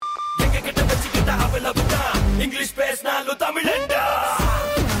English பேசினாலும் தமிழண்டா.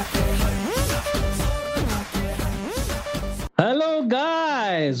 Hello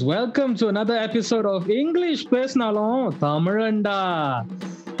guys, welcome to another episode of English Pesnalon Tamilanda.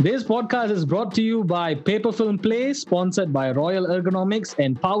 This podcast is brought to you by Paper Film Play, sponsored by Royal Ergonomics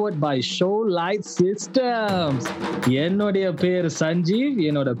and powered by Show Light Systems. என்னோட பேர் சஞ்சீவ்,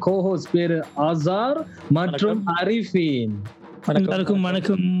 என்னோட co-host பேர் அசார் மற்றும் Arifin. வணக்கம்.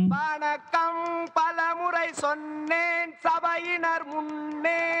 வணக்கம். பலமுறை சொன்னேன் சபையினர்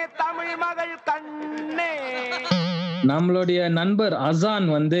முன்னே, தமிழ் மகள் கண்ணே. நம்மளுடைய நண்பர் அசான்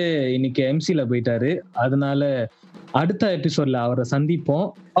இன்னைக்கு எம்சில போயிட்டாரு, அதனால அடுத்த எபிசோட்ல அவரை சந்திப்போம்.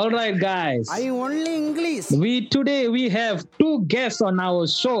 All right guys, I only English. Today we have two guests on our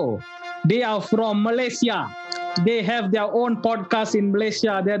show. They are from Malaysia. They have their own podcast in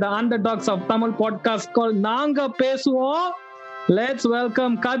Malaysia. They are the underdogs of Tamil podcast called Naanga Pesuvom. Let's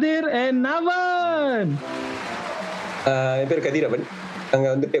welcome Kadir and Navan. என் பேர் கதிரவன்.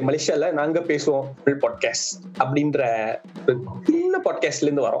 நாங்க மலேசியால நாங்க பேசுவோம் podcast அப்படின்ற சின்ன பாட்காஸ்ட்ல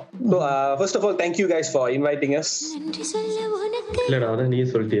இருந்து வரோம். So first of all, thank you guys for inviting us. இல்லடா, அத நீ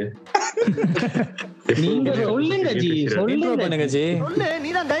சொல்லிட்டியே. நீங்க சொல்லுங்க ஜி, சொல்லுங்க ஜி. சொல்லு,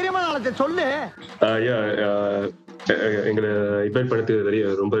 நீ தான் தைரியமான ஆளு, சொல்லு. எங்களை இன்வைட் பண்ணதுக்கு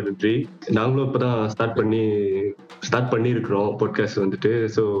ரொம்ப நன்றி. நாங்களும் இப்பதான் ஸ்டார்ட் பண்ணி இருக்கிறோம் podcast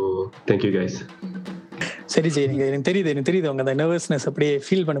so thank you guys. சரி ஜி, எனக்கு தெரியுது உங்க அந்த நர்வஸ்னஸ் அப்படியே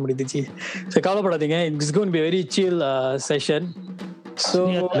ஃபீல் பண்ண முடியுது ஜி. சரி, கவலைப்படாதீங்க, it's going to be very chill session. So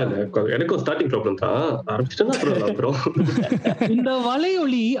எனக்கும் ஸ்டார்டிங் ப்ராப்ளம் தான், ஆரம்பிச்சிட்டேன்னா அப்புறம் இந்த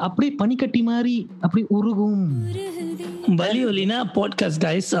வலையொலி அப்படியே பனிக்கட்டி மாதிரி அப்படி உருகும். வலி ஒலினா பாட்காஸ்ட்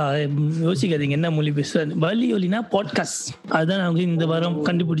கைஸ், யோசிக்காதீங்க என்ன மொழி பேசுறாரு. வலி ஒலினா பாட்காஸ்ட், அதுதான் நாங்க இந்த வாரம்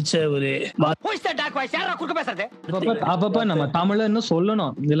கண்டுபிடிச்ச ஒரு. அப்பப்ப நம்ம தமிழ்னு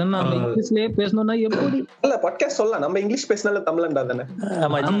சொல்லணும், இல்லன்னா நம்ம இங்கிலீஷ்லயே பேசணும்னா எப்படி? இல்ல, பாட்காஸ்ட் சொல்லலாம், நம்ம இங்கிலீஷ் பேசினால தமிழண்டா தானே.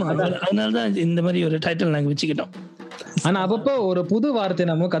 அதனாலதான் இந்த மாதிரி ஒரு டைட்டில் நாங்க வச்சுக்கிட்டோம். ஆனா அப்பப்ப ஒரு புது வார்த்தை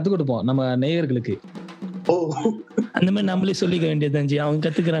நம்ம கத்து கொடுப்போம் நம்ம நேயர்களுக்கு. அந்த மாதிரி நம்மளே சொல்லிக்க வேண்டியதுதான் ஜி. அவங்க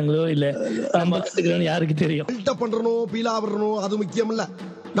கத்துக்கிறாங்களோ இல்ல நம்ம கத்துக்கிறோம் யாருக்கு தெரியும். பண்றணும், பீலா வரணும், அது முக்கியம் இல்ல.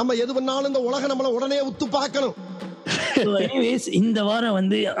 நம்ம எது பண்ணாலும் இந்த உலகம் நம்மள உடனே உத்து பார்க்கணும். எனிவேஸ், இந்த வாரம்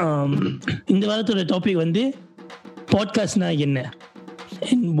இந்த வாரத்தோட டாபிக் பாட்காஸ்ட்னா என்ன,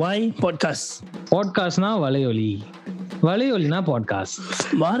 and why podcast. பாட்காஸ்ட்னா வலையொலி, வலையொலினா பாட்காஸ்ட்.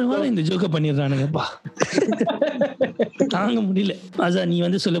 வாரம் இந்த ஜோக்க பண்ணிடுறானுங்கப்பா, தாங்க முடியல. அதான் நீ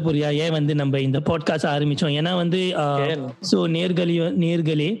சொல்ல போறியா ஏன் நம்ம இந்த பாட்காஸ்ட் ஆரம்பிச்சோம்? ஏன்னா சோ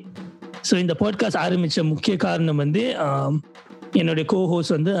நேர்களே சோ இந்த பாட்காஸ்ட் ஆரம்பிச்ச முக்கிய காரணம் என்னுடைய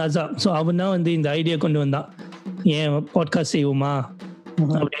கோஹோஸ்ட் அசா. ஸோ அவன் தான் இந்த ஐடியா கொண்டு வந்தான், ஏன் பாட்காஸ்ட் செய்வோமா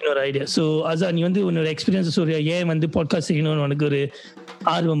அப்படின்னு ஒரு ஐடியா. ஸோ அசா, நீ உன்னோட எக்ஸ்பீரியன்ஸ் சொல்றியா, ஏன் பாட்காஸ்ட் செய்யணும்னு உனக்கு ஒரு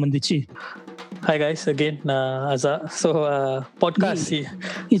ஆர்வம் வந்துச்சு? Hi guys, again Aza. So podcast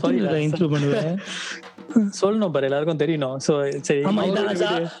intro பண்ணுவேன் சொல்லணும் பாரு, எல்லாருக்கும் தெரியணும். ஸோ சரி,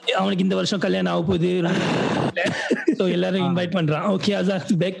 அவனுக்கு இந்த வருஷம் கல்யாணம் ஆக போகுது, ஸோ எல்லாரும் இன்வைட் பண்றான். Okay Adha,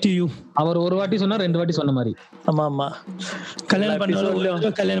 back to you. அவர் ஒரு வாட்டி சொன்னா 2 வாட்டி சொன்ன மாதிரி. ஆமா, கல்யாணம்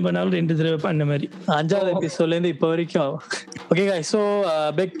பண்ணாலும் 2 தடவை பண்ண மாதிரி. 5வது எபிசோட்ல இருந்து இப்போ வரைக்கும். Okay guys, so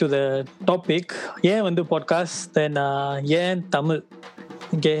back to the topic. ஏன் பாட்காஸ்ட், தென் ஏன் தமிழ்.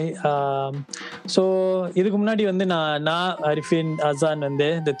 ஓகே, ஸோ இதுக்கு முன்னாடி நான் Arifin, Azan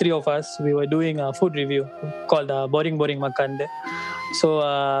the 3 of us, we were doing a food review called Boring Makan. So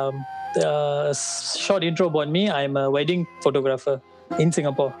short intro about me, I'm a wedding photographer in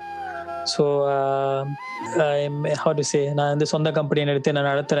Singapore. So I'm, how to say, நான் சொந்த company எடுத்து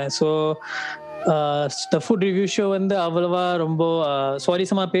நான் நடத்துறேன். So the food review show அவ்வளவா ரொம்ப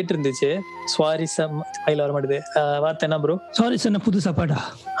சுவாரஸ்யமா போயிட்டு இருந்துச்சு. சுவாரஸ்யம் கையில வர மாட்டேது வார்த்தை என்ன ப்ரோ? சுவாரஸ்யம் புது சாப்பாடா?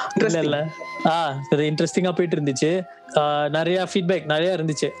 இல்ல அது இன்ட்ரெஸ்டிங்கா போயிட்டு இருந்துச்சு. நிறைய ஃபீட்பேக் நிறைய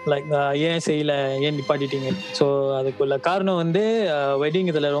இருந்துச்சு, லைக் ஏன் செய்யல, ஏன் நிப்பாட்டிட்டீங்க. ஸோ அதுக்குள்ள காரணம் வெட்டிங்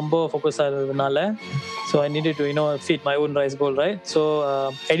இதுல ரொம்ப ஃபோக்கஸ் ஆகிறதுனால. So I needed to feed my own rice goal, right? So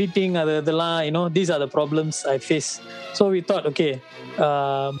editing அதெல்லாம் these are the problems I face. So we thought okay,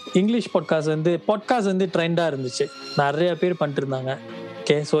 English podcast ட்ரெண்டா இருந்துச்சு, நிறைய பேர் பண்ணிட்டு இருந்தாங்க.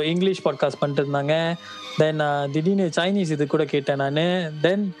 ஓகே, ஸோ இங்கிலீஷ் பாட்காஸ்ட் பண்ணிட்டு இருந்தாங்க. தென் திடீர்னு சைனீஸ் இது கூட கேட்டேன் நான்.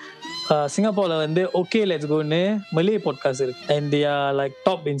 தென் சிங்கப்பூர்ல ஓகே லெட்ஸ் கோன்னு மலே பாட்காஸ்ட் இருக்கு, and they are like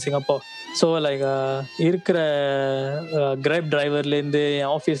top in Singapore. So like இருக்கிற கிராப் டிரைவர்லேருந்து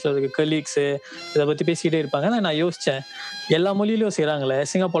என் ஆஃபீஸில் இருக்க கலீக்ஸு இதை பற்றி பேசிக்கிட்டே இருப்பாங்க. நான் யோசித்தேன், எல்லா மொழியிலையும் செய்கிறாங்களே,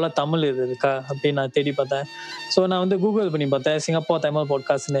 சிங்கப்பூரில் தமிழ் இருக்கா அப்படின்னு நான் தேடி பார்த்தேன். ஸோ நான் வந்து கூகுள் பண்ணி பார்த்தேன், சிங்கப்பூர் தமிழ்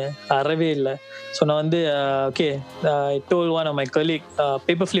பாட்காஸ்ட்னு அறவே இல்லை. ஸோ நான் வந்து okay, I told one of my colleague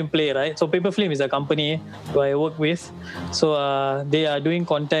Paper Film Play, right? So Paper Film is a company I work with. So they are doing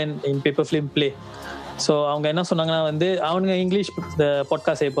content in Paper Film Play. So அவங்க என்ன சொன்னாங்கன்னா வந்து அவனுங்க English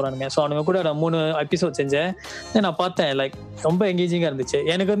podcast செய்ய போகிறானுங்க. So அவனுங்க கூட நான் 3 episode செஞ்சேன். நான் பார்த்தேன், லைக் ரொம்ப எங்கேஜிங்காக இருந்துச்சு.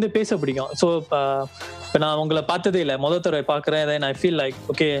 எனக்கு வந்து பேச பிடிக்கும். ஸோ இப்போ நான் உங்களை பார்த்ததே இல்லை, முதல் தடவை பார்க்குறேன். Then I feel like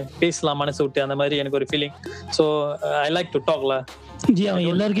okay, பேசலாம் மனசு விட்டு, அந்த மாதிரி எனக்கு ஒரு feeling. So I like to டாக்ல. ஜி அவன்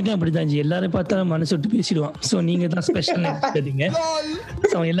எல்லாருக்கிட்டையும் அப்படிதான் ஜி, எல்லாரும் பார்த்தா மனசு விட்டு பேசிடுவான். ஸோ நீங்க தான் ஸ்பெஷல் நினைக்காதீங்க.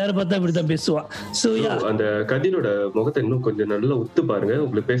 அவன் எல்லாரும் பார்த்தா அப்படிதான் பேசுவான். ஸோ அந்த கதிரோட முகத்தை இன்னும் கொஞ்சம் நல்லா உத்து பாருங்க,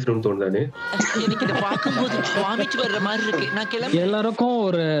 உங்களுக்கு பேசணும்னு தோணுதானே. எல்லாருக்கும்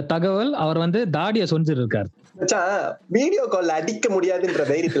ஒரு தகவல், அவர் வந்து தாடிய சொஞ்சிட்டு இருக்காரு. வீடியோ கால்ல அடிக்க முடியாதுன்ற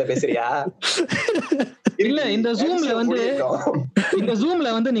தைரியத்துல பேசுறியா? இல்ல, இந்த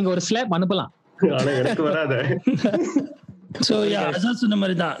ஜூம்ல வந்து நீங்க ஒரு ஸ்லாப் அனுப்பலாம். ஆனா எனக்கு வராத. ஸோ அதான் சொன்ன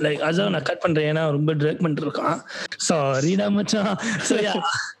மாதிரி தான், லைக் அதான் நான் கட் பண்றேன், ஏன்னா ரொம்ப ட்ராக் பண்ணிட்டு இருக்கான். சாரிடா மச்சான்.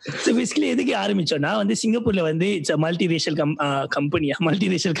 ஸோ பேசிக்கலி எதுக்கு ஆரம்பிச்சோம், நான் வந்து சிங்கப்பூர்ல வந்து இட்ஸ் மல்டிரேஷியல் கம்பெனியா,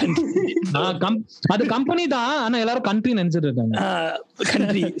 மல்டிரேஷியல் கண்ட்ரி. அது கம்பெனி தான், ஆனா எல்லாரும் கண்ட்ரி நினைச்சிட்டு இருக்காங்க.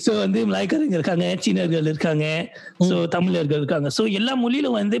 கண்ட்ரி. ஸோ வந்து மலாய்க்காரங்க இருக்காங்க, சீனர்கள் இருக்காங்க, ஸோ தமிழர்கள் இருக்காங்க. ஸோ எல்லா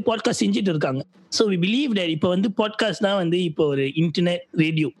மொழியிலும் வந்து பாட்காஸ்ட் செஞ்சுட்டு இருக்காங்க. ஸோ வி பிலீவ் தட் இப்போ வந்து பாட்காஸ்ட் தான் வந்து இப்போ ஒரு இன்டர்நெட்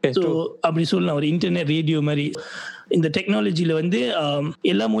ரேடியோ. ஸோ அப்படி சொல்லலாம், ஒரு இன்டர்நெட் ரேடியோ மாதிரி. இந்த டெக்னாலஜியில வந்து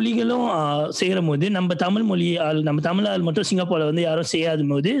எல்லா மொழிகளும் செய்யற போது நம்ம தமிழ் மொழி நம்ம தமிழ் ஆள் மட்டும் சிங்கப்பூர்ல வந்து யாரும் செய்யாத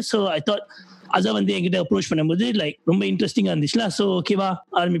போது, ஸோ ஐ தாட் அதை வந்து என்கிட்ட அப்ரோச் பண்ணும்போது லைக் ரொம்ப இன்ட்ரெஸ்டிங்கா இருந்துச்சுல. ஸோ ஓகேவா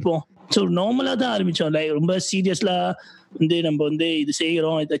ஆரம்பிப்போம். ஸோ நார்மலா தான் ஆரம்பிச்சோம், லைக் ரொம்ப சீரியஸ்லா வந்து நம்ம வந்து இது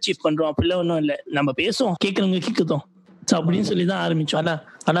செய்யறோம், இதை அச்சீவ் பண்றோம் அப்படிலாம் ஒன்றும் இல்லை. நம்ம பேசுவோம், கேட்கறவங்க கேட்குதோம் அப்படின்னு சொல்லி தான் ஆரம்பிச்சோம்.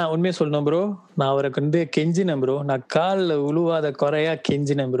 ஆனா உண்மையை சொல்லணும் ப்ரோ, நான் அவருக்கு வந்து கெஞ்சினேன் ப்ரோ, நான் காலில் உழுவாத குறையா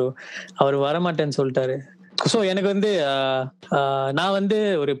கெஞ்சினேன் ப்ரோ. அவர் வரமாட்டேன்னு சொல்லிட்டாரு. ஸோ எனக்கு வந்து நான் வந்து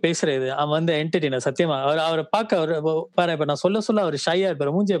ஒரு பேசுறது, அவன் வந்து என்டர்டெய்னர் சத்தியமா. அவரை பார்க்க அவர் பாரு, இப்ப நான் சொல்ல அவர் ஷையா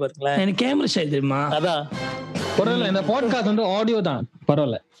இருப்பாரு, மூஞ்சியா பாருங்களேன். எனக்கு கேமரா ஷை தெரியுமா? அதான் பரவாயில்ல, இந்த பாட்காஸ்ட் வந்து ஆடியோ தான்,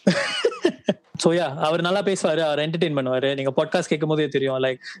 பரவாயில்ல. சோயா அவர் நல்லா பேசுவாரு, அவர் என்டர்டெயின் பண்ணுவாரு. நீங்க பாட்காஸ்ட் கேட்கும் போதே தெரியும்,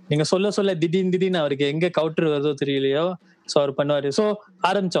 லைக் நீங்க சொல்ல திடீர்னு அவருக்கு எங்க கவுட்டர் வருதோ தெரியலையோ, ஸோ அவர் பண்ணுவாரு. ஸோ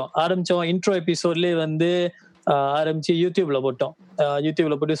ஆரம்பிச்சோம் இன்ட்ரோ எபிசோட்லயே வந்து ஆரம்பிச்சு யூடியூப்ல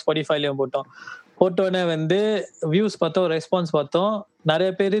போட்டு ஸ்பாட்டிஃபைலயும் போட்டோன்னே வந்து வியூஸ் பார்த்தோம், ரெஸ்பான்ஸ் பார்த்தோம்.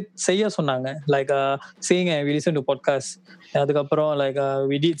 நிறைய பேர் செய்ய சொன்னாங்க, like saying we listen to podcast. அதுக்கப்புறம் like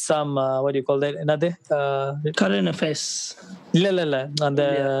we did some what do you call that, என்னது current affairs. இல்ல அந்த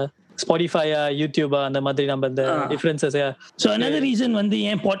ஸ்பாட்டிஃபை யூடியூப் அந்த மாதிரி நம்ம இந்த டிஃபரன்சஸ். ஸோ another reason வந்து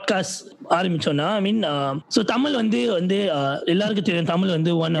ஏன் பாட்காஸ்ட் ஆரம்பிச்சோம்னா, ஐ மீன் ஸோ தமிழ் வந்து எல்லாருக்கும் தெரியும், தமிழ்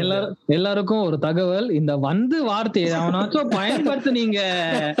வந்து எல்லாருக்கும் ஒரு தகவல், இந்த வந்து வார்த்தையை அவனாச்சும் பயன்படுத்துனீங்க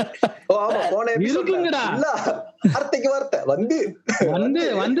இருக்குங்கடா.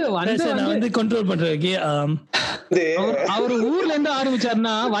 கண்ட்ரோல் பண்றதுக்கு அவரு ஊர்ல இருந்து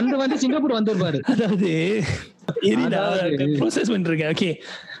ஆரம்பிச்சாருன்னா வந்து சிங்கப்பூர் வந்துருப்பாரு. அதாவது ப்ரோசஸ் பண்ணிருக்கேன். ஓகே,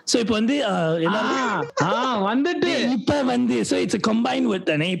 சோ இப்போ வந்து வந்துட்டு இப்ப வந்து சோ இட்ஸ் கம்பைன் வித்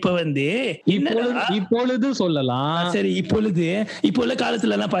தானே. இப்ப வந்து இப்பொழுது சொல்லலாம். சரி, இப்போ உள்ள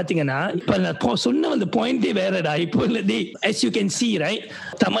காலத்துல எல்லாம் பாத்தீங்கன்னா, இப்ப நான் சொன்ன அந்த பாயிண்டே வேறடா. இப்போ இல்ல as you can see right,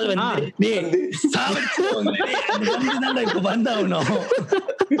 Tamil வந்து இப்ப வந்தாகணும்.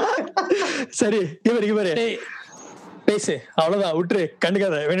 சரி, இவரு பேசு, அவ்வளவுதான், விட்டுரு,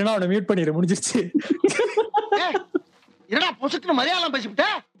 கண்டுக்காத, வேணும்னா அவனை மியூட் பண்ணிடு, முடிஞ்சிருச்சு. என்னடா பொசுக்கு மலையாளம் பேசிவிட்ட?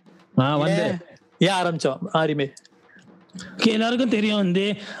 வந்து ஏன் ஆரம்பிச்சோம் ஆரிமே. எல்லாருக்கும் தெரியும் வந்து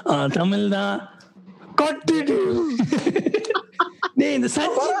தமிழ் தான். இந்த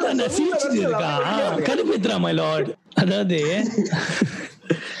சச்சின் சிரிச்சுட்டு இருக்கா, கடுப்பேத்துறா மை லார்ட். அதாவது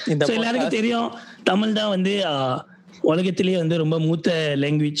எல்லாருக்கும் தெரியும் தமிழ் தான் வந்து உலகத்திலேயே வந்து ரொம்ப மூத்த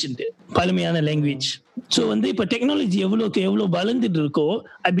லாங்குவேஜ், பழமையான லாங்குவேஜ். ஸோ வந்து இப்போ டெக்னாலஜி எவ்வளோ வளர்ந்துட்டு இருக்கோ,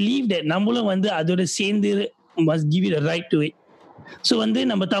 ஐ பிலீவ் தட் நம்மளும் வந்து அதோட சேர்ந்து must give it a right to it. So வந்து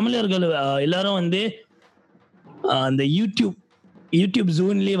நம்ம தமிழர்கள் எல்லாரும் வந்து அந்த யூடியூப்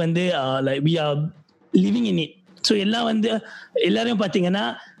ஜோன்லேயே வந்து like we are living in it. So எல்லாம் வந்து எல்லாரையும் பார்த்தீங்கன்னா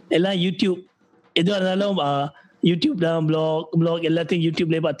எல்லாம் யூடியூப் எதுவாக இருந்தாலும் யூடியூப் தான், பிளாக் எல்லாத்தையும்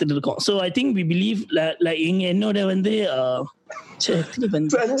யூடியூப்லேயே பார்த்துட்டு இருக்கோம். So I think we believe like என்னோட வந்து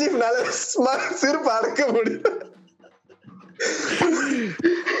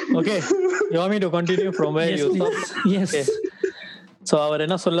Okay, you want me to continue from where you stop? Yes. Okay. So அவர்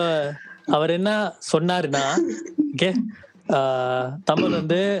என்ன சொன்னாருன்னா, ஓகே, தமிழ்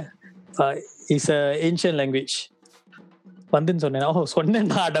வந்து இஸ் a ancient language. வந்துன்னு சொன்னேன்.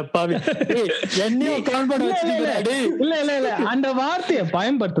 சொன்னேன்டா அடப்பாவி. என்னையும் கவுண்ட் பண்ண வச்சிட்டீங்கடா டேய். இல்ல அந்த வார்த்தையை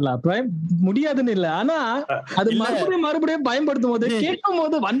பயன்படுத்தலாம் முடியாதுன்னு இல்ல, ஆனா அது மறுபடியும் பயன்படுத்தும் போது கேட்கும்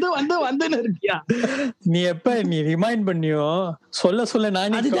போது வந்துன்னு இருக்கியா. நீ எப்ப நீ ரிமைண்ட் பண்ணியோ சொல்ல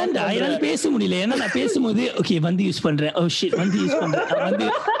நான் அதுதான் என்னால பேச முடியல. ஏன்னா நான் பேசும்போது ஓகே வந்து யூஸ் பண்றேன், ஓ ஷிட் வந்து யூஸ் பண்றேன், வந்து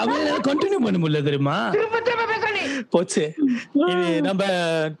அப்படியே கண்டினியூ பண்ண முடியல தெரியுமா. போச்சு. இது நம்ம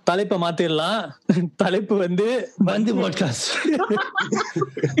தலைப்பை மாத்திரலாம். தலைப்பு வந்து பாட்காஸ்ட்.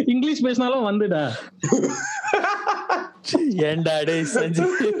 இங்கிலீஷ் பேசினாலும் வந்துடா. ஏண்டா டேய் செஞ்சு.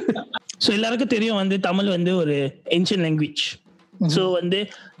 ஸோ எல்லாருக்கும் தெரியும் வந்து தமிழ் வந்து ஒரு ஏன்ஷியன்ட் லாங்குவேஜ். ஸோ வந்து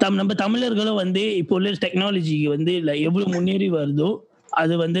நம்ம தமிழர்களும் வந்து இப்போ உள்ள டெக்னாலஜிக்கு வந்து எவ்வளவு முன்னேறி வருதோ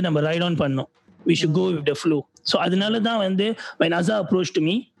அது வந்து நம்ம ரைட் ஆன் பண்ணோம். we should go with the flow. So அதனால தான் வந்து when Azza approached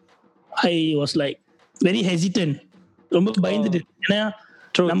me, I was like very hesitant. ரொம்ப பயந்துட்டு. ஏன்னா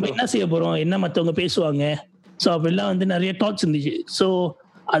நம்ம என்ன செய்ய போறோம், என்ன மற்றவங்க பேசுவாங்க, ஸோ அப்படிலாம் வந்து நிறைய தாட்ஸ் இருந்துச்சு. ஸோ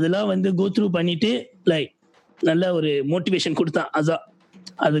அதெல்லாம் வந்து கோ த்ரூ பண்ணிட்டு நல்ல ஒரு மோட்டிவேஷன் கொடுத்தான் Azza.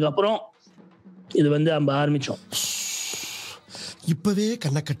 அதுக்கப்புறம் இது வந்து நம்ம ஆரம்பிச்சோம். இப்பவே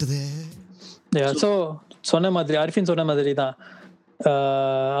கண்ணை கட்டுது. ஸோ சொன்ன மாதிரி அர்ஃபின் சொன்ன மாதிரி தான்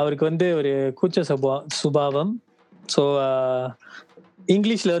அவருக்கு வந்து ஒரு கூச்ச சுபாவம். ஸோ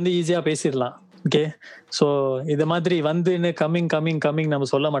இங்கிலீஷ்ல வந்து ஈஸியா பேசிடலாம். ஓகே, ஸோ இது மாதிரி வந்து கம்மிங் நம்ம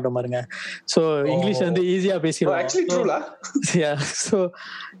சொல்ல மாட்டோம் பாருங்க. ஸோ இங்கிலீஷ்ல வந்து ஈஸியா பேசிடுவோம். ஸோ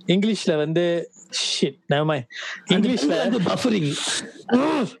இங்கிலீஷ்ல வந்து ஷிட் நேமா இங்கிலீஷ்ல பஃபரிங்.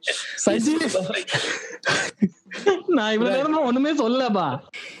 நான் இவ்வளவு நேரமா ஒண்ணுமே சொல்லப்பா.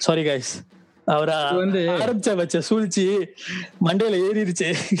 சாரி கைஸ், அவரை ஆரம்பிச்ச வச்ச சூழ்ச்சி மண்டையில ஏறிடுச்சு.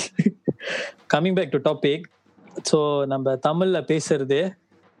 Coming back to topic. So நம்ம தமிழ்ல பேசுறது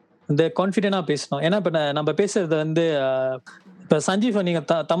இந்த கான்ஃபிடென்டா பேசணும். ஏன்னா இப்ப நம்ம பேசுறது வந்து இப்ப சஞ்சீவ் நீங்க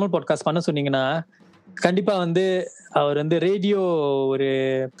தமிழ் பாட்காஸ்ட் பண்ண சொன்னீங்கன்னா கண்டிப்பா வந்து அவர் வந்து ரேடியோ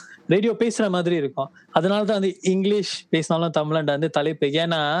பேசுற மாதிரி இருக்கும். அதனாலதான் வந்து இங்கிலீஷ் பேசினாலும் தமிழ்ல வந்து தலைப்பு.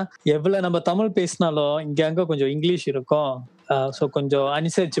 ஏன்னா எவ்வளவு நம்ம தமிழ் பேசினாலும் இங்க அங்க கொஞ்சம் இங்கிலீஷ் இருக்கும். ஸோ கொஞ்சம்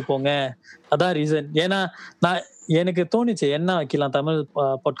அனுசரிச்சு போங்க, அதான் ரீசன். ஏன்னா எனக்கு தோணுச்சு என்ன வைக்கலாம் தமிழ்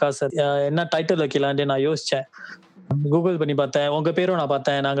பாட்காஸ்ட், என்ன டைட்டில் வைக்கலான்னு நான் யோசிச்சேன். கூகுள் பண்ணி பார்த்தேன், உங்க பேரும் நான்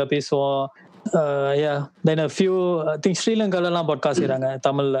பார்த்தேன், நாங்க பேசுவோம். தென் ஃபியூ திங்க் ஸ்ரீலங்காலாம் பாட்காஸ்ட் செய்றாங்க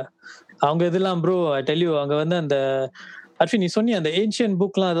தமிழ்ல. அவங்க இதெல்லாம் ப்ரோ ஐ டெல் யூ, அங்க வந்து அந்த அர்ஃபின் நீ சொன்னி அந்த ஏன்ஷியன்ட்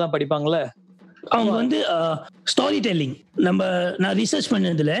புக்லாம் அதெல்லாம் படிப்பாங்களே, அவங்க வந்து ஸ்டோரி டெல்லிங். நான் ரிசர்ச்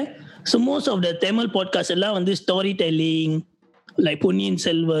பண்ணதுல so most of the Tamil podcast எல்லாம் வந்து story telling, like Ponniyin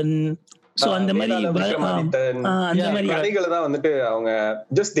Selvan, so அந்த மாதிரி கதைகளை தான் வந்துட்டு அவங்க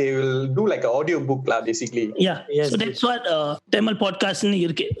just they will do like an audio book la basically. So that's what Tamil podcast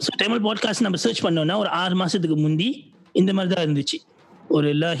இருக்கு. சோ தமிழ் பாட்காஸ்ட் நம்ம சர்ச் பண்ணோம்னா ஒரு 6 மாசத்துக்கு முந்தி இந்த மாதிரி தான் இருந்துச்சு. ஒரு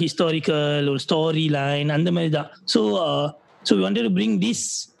ஹிஸ்டாரிக்கல், ஒரு ஸ்டோரி லைன், அந்த மாதிரி தான். So we wanted to bring this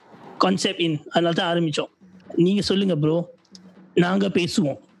concept in. அதனால தான் ஆரம்பிச்சோம். நீங்க சொல்லுங்க ப்ரோ, நாங்க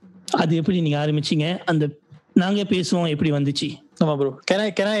பேசுவோம் அது எப்படி நீங்க ஆரம்பிச்சீங்க, அந்த நாங்க பேசுவோம் எப்படி வந்துச்சு? ஆமா bro,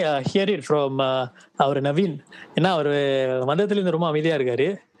 can I hear it from அவர் நவீன். ஏன்னா அவரு வந்ததுல இருந்து ரொம்ப அமைதியா இருக்காரு.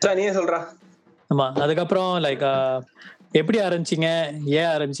 நீயே சொல்றா. ஆமா, அதுக்கப்புறம் லைக் எப்படி ஆரம்பிச்சீங்க,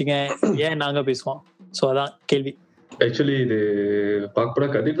 ஏன் ஆரம்பிச்சீங்க, ஏன் நாங்க பேசுவோம், சோ அதான் கேள்வி. ஆக்சுவலி இது பார்க்கப்பட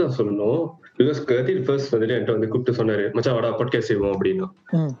கதிர் தான் சொல்லணும். பிகாஸ் கதிர் ஃபர்ஸ்ட் வந்துட்டு என்கிட்ட வந்து கூப்பிட்டு சொன்னாரு, மச்சான் வாடா பாட்காஸ்ட் செய்வோம் அப்படின்னு.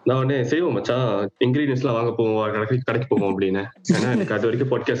 நான் உடனே செய்வோம் மச்சான், இன்கிரீடியன்ஸ் எல்லாம் வாங்க போவோம், கடைக்கு போவோம் அப்படின்னு. ஏன்னா எனக்கு அது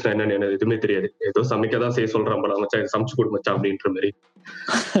வரைக்கும் பாட்காஸ்ட் என்னன்னு எனக்கு எதுவுமே தெரியாது. ஏதோ சமைக்கதான் செய்ய சொல்றான் போல, மச்சான் சமைச்சு கொடு மச்சான் அப்படின்ற மாதிரி.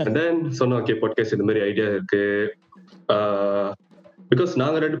 தென் சொன்னோம் ஓகே பாட்காஸ்ட் இந்த மாதிரி ஐடியா இருக்கு. பிகாஸ்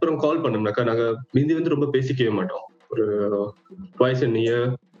நாங்க 2 பேரும் கால் பண்ணோம்னாக்கா நாங்க மீதி வந்து ரொம்ப பேசிக்கவே மாட்டோம். ஒரு ட்வைஸ் இன் இயர்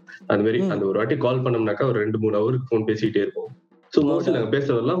அந்த மாதிரி அந்த ஒரு வாட்டி கால் பண்ணோம்னாக்கா ஒரு 2-3 ஹவருக்கு ஃபோன் பேசிக்கிட்டே இருப்போம். ஸோ மோஸ்ட்லி நாங்கள்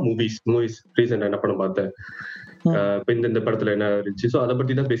பேசுறதெல்லாம் மூவிஸ் ரீசெண்டாக என்ன படம் பார்த்தேன், இப்போ இந்த படத்துல என்ன இருந்துச்சு, ஸோ அதை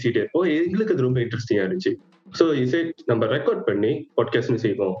பத்தி தான் பேசிக்கிட்டே இருப்போம். எங்களுக்கு அது ரொம்ப இன்ட்ரெஸ்டிங்கா இருந்துச்சு. ஸோ இசை நம்ம ரெக்கார்ட் பண்ணி பாட்காஸ்ட்னு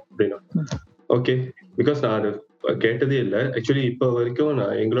செய்வோம் அப்படின்னா ஓகே. பிகாஸ் நான் அது கேட்டதே இல்லை ஆக்சுவலி. இப்போ வரைக்கும்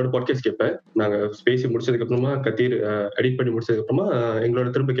நான் எங்களோட பாட்காஸ்ட் கேட்பேன். நாங்க பேசி முடிச்சதுக்கு அப்புறமா கத்தீர் எடிட் பண்ணி முடிச்சதுக்கு அப்புறமா எங்களோட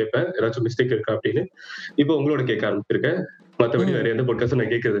திரும்ப கேட்பேன் ஏதாச்சும் மிஸ்டேக் இருக்கா அப்படின்னு. இப்போ உங்களோட கேட்க ஆரம்பிச்சிருக்கேன். மற்றபடி வேற எந்த பாட்காஸ்டும்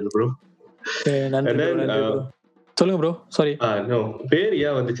நான் கேட்கறது இல்லை ப்ரோ. சொல்லுங்க ப்ரோ. சாரி, பேர்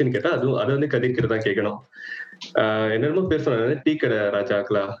ஏன் வந்துச்சுன்னு கேட்டா அது வந்து கதிர்க்கிறது தான் கேட்கணும். என்னென்னமோ பேர் சொன்ன டீ கடை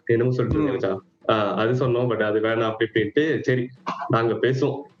ராஜாக்களா என்னமோ சொல்லிட்டு இருந்தேன். அது சொன்னோம், பட் அது வேணாம் அப்படி அப்படின்ட்டு சரி நாங்க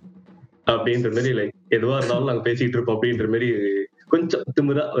பேசுவோம் அப்படின்ற மாதிரி லைக் எதுவா இருந்தாலும் நாங்க பேசிட்டு இருப்போம் அப்படின்ற மாதிரி கொஞ்சம்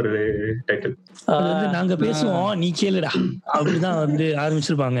திமிரா ஒரு டைட்டில். அது வந்து நாங்க பேசுவோம் நீ கேளுடா அப்படிதான் வந்து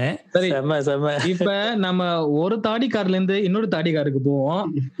ஆரம்பிச்சிருப்பாங்க. சரி, செம்ம செம்ம. இப்ப நம்ம ஒரு தாடிக்காரர்ல இருந்து இன்னொரு தாடிக்காருக்கு போவோம்.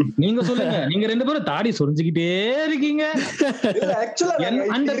 நீங்க சொல்லுங்க, நீங்க 2 பேரும் தாடி சொரிஞ்சுக்கிட்டே இருக்கீங்க.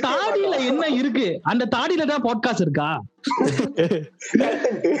 அந்த தாடியில என்ன இருக்கு? அந்த தாடியில தான் பாட்காஸ்ட் இருக்கா?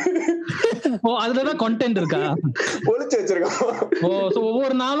 ஓ, அதுலதான் கண்டென்ட் இருக்கா? ஒளிச்சு வச்சிருக்கோம். ஓ, சோ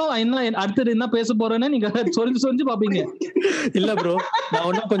ஒவ்வொரு நாளும் என்ன அடுத்தது என்ன பேச போறேன்னு நீங்க சொரிஞ்சு பாப்பீங்க. இல்ல ப்ரோ, நான்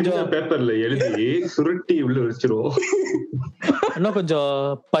இன்னும் கொஞ்சம் பேப்பர்ல எழுதி சுருட்டி உள்ள வச்சிருவோம். இன்னும் கொஞ்சம்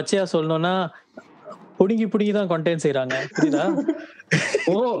பச்சையா சொல்லணும்னா புடுங்கி தான் கண்டென்ட் செய்யறாங்க, புரியுதா?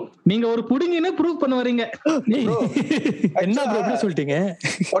 ஓ, நீங்க ஒரு புடுங்கின்னு ப்ரூவ் பண்ண வரீங்க. என்ன ப்ரோ இப்படி சொல்லிட்டீங்க?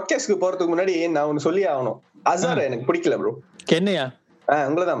 பாட்காஸ்ட்க்கு போறதுக்கு முன்னாடி நான் ஒன்னு சொல்லி ஆகணும். அசார் எனக்கு பிடிக்கல ப்ரோ. என்னையா?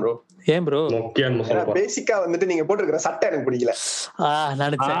 உங்களதான் ப்ரோ. ஏன் ப்ரோ? பேசிக்கா வந்துட்டு நீங்க போட்டுருக்கிற சட்டை எனக்கு பிடிக்கல.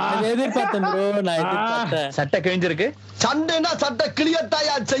 நான் எதிர்பார்த்தேன் ப்ரோ, நான் எதிர்பார்த்தேன். சட்டை கிழிஞ்சிருக்கு. சண்டைனா சட்டை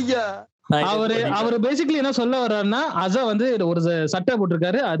கிளியத்தாயா செய்ய. அவரு பேசிக்கலி என்ன சொல்ல வர்றாருன்னா, அசா வந்து ஒரு சட்டை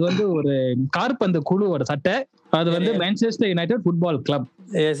போட்டிருக்காரு. அது வந்து ஒரு கார்பந்து குழுவோட சட்டை. அது வந்து Manchester United football club.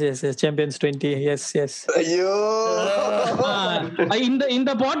 Yes yes yes champions 20. Yes yes. ஐயோ,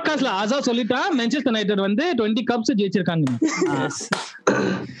 இந்த பாட்காஸ்ட்ல அசா சொல்லிட்டா மான்செஸ்டர் யுனைடெட் வந்து 20 கப்ஸ் ஜெயிச்சிருக்காங்க.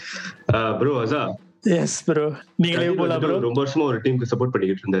 ப்ரோ அசா. Yes bro. நீங்களே போல ப்ரோ. ரொம்ப வருஷமா ஒரு டீமுக்கு சப்போர்ட்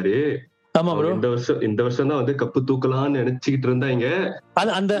பண்ணிட்டு இருந்தாரு. ஆமா ப்ரோ. இந்த வருஷம் தான் வந்து கப்பு தூக்கலாம்னு நினைச்சிட்டு இருந்தாங்க.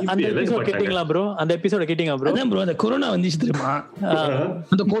 அந்த எபிசோட் கேட்டிங்களா ப்ரோ? அந்த எபிசோட் கேட்டிங்களா ப்ரோ? அதான் ப்ரோ, அந்த கொரோனா வந்துச்சு தெரியுமா?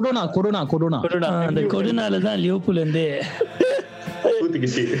 அந்த கொரோனா அந்த கொரோனால தான் லிவர்பூல் வந்து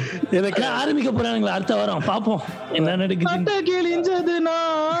ஆரம்பிக்க போறாங்களா அடுத்த வாரம். பாப்போம் என்ன நடக்குது. கிழிஞ்சதுனா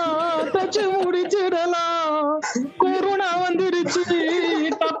தச்சு முடிச்சிடலாம். கொரோனா வந்துருச்சு,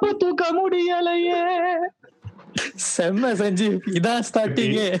 தப்பு தூக்க முடியலையே. செம்ம சஞ்சீவ், இதான்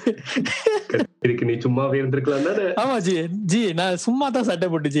ஸ்டார்டிங். இதுக்கு நீ சும்மாவே இருந்திருக்கலாம் தானே? ஆமா ஜி நான் சும்மா தான் சட்டை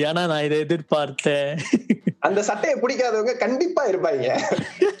போட்டுச்சு, ஆனா நான் இதை எதிர்பார்த்தேன். அந்த சட்டையை பிடிக்காதவங்க கண்டிப்பா இருப்பாங்க.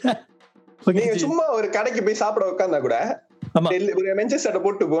 நீங்க சும்மா ஒரு கடைக்கு போய் சாப்பிட உட்கார்ந்தா கூட ஒரு மென்செஸ்டர் சட்டை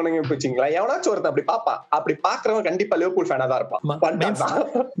போட்டு போனீங்க வச்சுங்களா, எவனாச்சும் ஒருத்தன் அப்படி பாப்பான். அப்படி பாக்குறவன் கண்டிப்பா லிவர்பூல் ஃபேனா தான் இருப்பான்.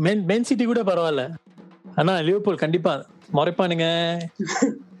 மென் சிட்டி கூட பரவாயில்ல, ஆனா லிவர்பூல் கண்டிப்பா முறைப்பானுங்க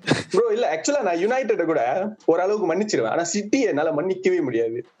ப்ரோ. இல்ல ஆக்சுவலா நான் யுனைடெட் கூட ஓரளவுக்கு மன்னிச்சிருவேன், ஆனா சிட்டி என்னால மன்னிக்கவே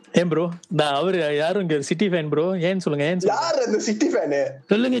முடியாது. ஏன் ப்ரோ? அவரு யாரும் இங்க சிட்டி ஃபேன் ப்ரோ. ஏன்னு சொல்லுங்க. யார் அந்த சிட்டி ஃபேனு?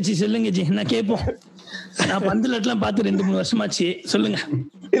 சொல்லுங்க ஜி நான் கேட்போம். நான் பந்துலட்லாம் பார்த்து 2-3 வருஷமாச்சு, சொல்லுங்க.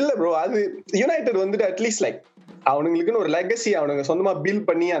 இல்ல ப்ரோ, அது யுனைடெட் வந்துட்டு அட்லீஸ்ட் லைக் அவனுங்களுக்குன்னு ஒரு லெகசி அவனுங்க சொந்தமா பில்ட்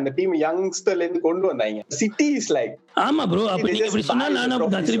பண்ணி அந்த டீம் யங்ஸ்டர்ல இருந்து கொண்டு வந்தாங்க. சிட்டி இஸ் லைக் ஆமா ப்ரோ. அப்ப நீங்க இப்படி சொன்னா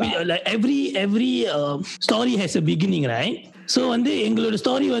நானும் திருப்பி every story has a beginning, right? So வந்து எங்களோட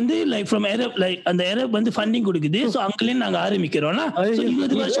ஸ்டோரி வந்து லைக் ஃப்ரம் அரப், லைக் அந்த அரப் வந்து ஃபண்டிங் கொடுக்குது. சோ அங்கல நாங்க ஆரம்பிக்கிறோம்னா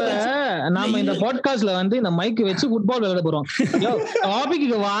நாம இந்த பாட்காஸ்ட்ல வந்து இந்த மைக் வச்சு ஃபுட்பால் விளையாட போறோம்.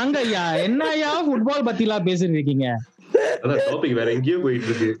 டாபிக்கு வாங்க ஐயா. என்னையா ஃபுட்பால் பத்திலாம் பேசிட்டு இருக்கீங்க? அதான் டாபிக் வேற எங்கேயோ போயிட்டு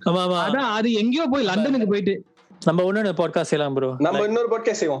இருக்கு. ஆமா ஆமா, அதான் அது எங்கேயோ போய் லண்டனுக்கு போயிட்டு நம்ம இன்னொரு பாட்காஸ்ட் செய்யலாம் ப்ரோ. நம்ம இன்னொரு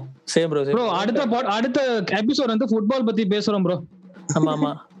பாட்காஸ்ட் செய்வோம். Same bro. அடுத்த எபிசோட் வந்து ஃபுட்பால் பத்தி பேசுறோம் ப்ரோ. ஆமா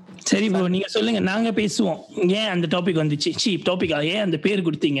ஆமா. சரி ப்ரோ, நீங்க சொல்லுங்க, நாங்க பேசுவோம். ஏன் அந்த டாபிக் வந்துச்சு? சீப் டாபிக்கா? ஏன் அந்த பேர்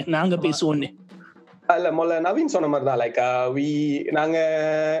கொடுத்தீங்க நாங்க பேசுவோம்னு? இல்ல முதல்ல நவீன் சொன்ன மாதிரி தான். லைக் நாங்க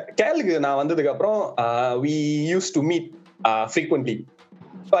கேலுக்கு நான் வந்ததுக்கு அப்புறம் we used to meet frequently.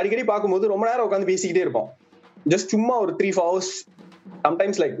 அடிக்கடி பார்க்கும்போது ரொம்ப நேரம் உட்காந்து பேசிக்கிட்டே இருப்போம். ஜஸ்ட் சும்மா ஒரு 3-4 hours,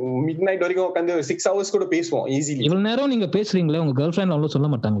 sometimes like midnight வரைக்கும் உட்காந்து 6 hours கூட பேசுவோம் ஈஸிலி. இவ்வளவு நேரம் நீங்க பேசுறீங்களே, உங்க கேர்ள் ஃபிரெண்ட் அவ்வளவு சொல்ல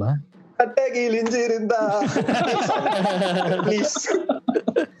மாட்டாங்களா? அட்டகில் இருந்தா ப்ளீஸ்.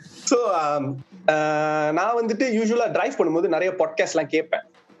 சோ நான் வந்துட்டு யூசுவலா டிரைவ் பண்ணும்போது நிறைய பாட்காஸ்ட்லாம் கேட்பேன்.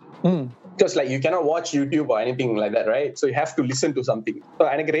 Because like you cannot watch YouTube or anything like that, right? So you have to listen to something. So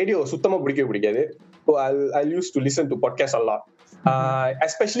எனக்கு ரேடியோ சுத்தமா பிடிக்காது. So I'll used to listen to podcasts a lot.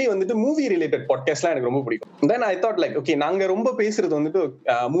 Especially வந்துட்டு movie related பாட்காஸ்ட்லாம் எனக்கு ரொம்ப பிடிக்கும். Then I thought like okay, நாங்க ரொம்ப பேசுறது வந்துட்டு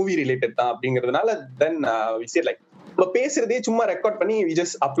மூவி ரிலேட்டட் தான் அப்படிங்கிறதுனால then we said like நம்ம பேசுறதே சும்மா ரெக்கார்ட் பண்ணி we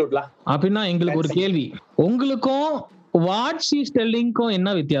just uploadலாம். அப்படின்னா எங்களுக்கு ஒரு கேள்வி, உங்களுக்கும் வாட் ஷீ இஸ் டெல்லிங்க்கும் என்ன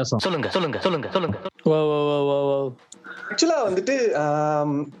வித்தியாசம்? சொல்லுங்க. ஆக்சுவலா வந்துட்டு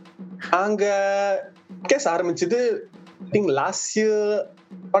அங்க கேஸ் ஆரம்பிச்சது லாஸ்ட் இயர்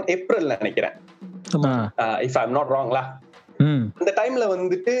ஆன் ஏப்ரல் நினைக்கிறேன், இஃப் ஐ அம் நாட் ராங்லா. அந்த டைம்ல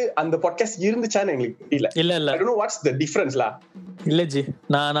வந்துட்டு அந்த பாட்காஸ்ட் இருந்துச்சான்னு எங்களுக்கு தெரியல. இல்ல I don't know what's the டிஃபரன்ஸ்லா. இல்ல ஜி,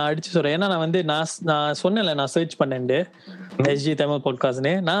 நான் அடிச்சு சொல்றேன். ஏன்னா நான் வந்து நான் சொன்னேன்ல, நான் சர்ச் பண்ணேன் எஸ்ஜி தமிழ்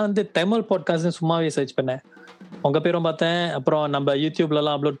பாட்காஸ்ட்னு. நான் வந்து தமிழ் பாட்காஸ்ட்னு சும்மாவே சர்ச் பண்ணேன். உங்க பேரும் பார்த்தேன், அப்புறம் நம்ம யூடியூப்ல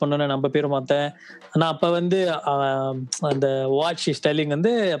எல்லாம் அப்லோட் பண்ணோன்னு நம்ம பேரும் பார்த்தேன். ஆனா அப்ப வந்து அந்த வாட்ச் ஸ்டைலிங்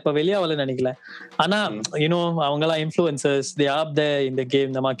வந்து அப்ப வெளியாவலன்னு நினைக்கல. ஆனா யூனோ அவங்க எல்லாம் influencers, they are up there in the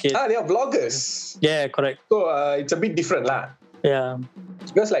game, the market. They are vloggers. Yeah, correct. So it's a bit different lah.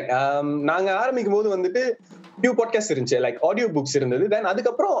 Because like நாங்க ஆரம்பிக்கும் போது வந்துட்டு few பாட்காஸ்ட் இருந்துச்சு, லைக் ஆடியோ புக்ஸ் இருந்தது. தென்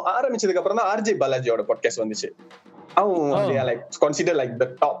அதுக்கப்புறம் ஆரம்பிச்சதுக்கு அப்புறம் தான் ஆர்ஜே பாலாஜியோட பாட்காஸ்ட் வந்துச்சு. அவங்க like consider like the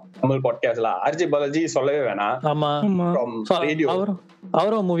top Tamil பாட்காஸ்ட்ல. ஆர்ஜே பாலாஜி சொல்லவே வேணாம். ஆமா, ரேடியோ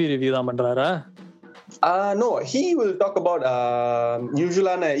அவரும் மூவி ரிவ்யூ தான் பண்றாரா? No, he will talk about usual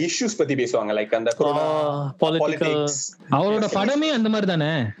issues பத்தி பேசுவாங்க, லைக் அந்த politics. அவரோட படமே அந்த மாதிரி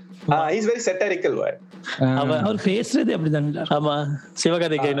தானே. He's very satirical. அவர் பேசுறது அப்படிதானே. ஆமா,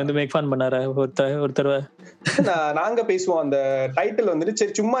 சிவகார்த்திகேயன் வந்து மேக் ஃபன் பண்ணாரு ஒருத்தர். நாங்க பேசுவோம் அந்த டைட்டில் வந்துட்டு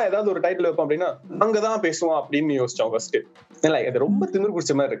சரி சும்மா ஏதாவது ஒரு டைட்டில் வைப்போம் அப்படின்னா அங்கதான் பேசுவோம் அப்படின்னு யோசிச்சோம் ஃபர்ஸ்ட். இல்ல இது ரொம்ப திமிர்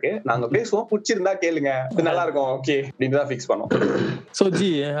பிடிச்ச மாதிரி இருக்கு, நாங்க பேசுவோம், பிடிச்சிருந்தா கேளுங்க, இது நல்லா இருக்கும், ஓகே அப்படின்னு தான் ஃபிக்ஸ் பண்ணோம். சோ ஜி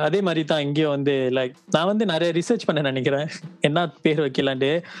அதே மாதிரி தான் இங்கேயும் வந்து லைக் நான் வந்து நிறைய ரிசர்ச் பண்ண நினைக்கிறேன் என்ன பேர்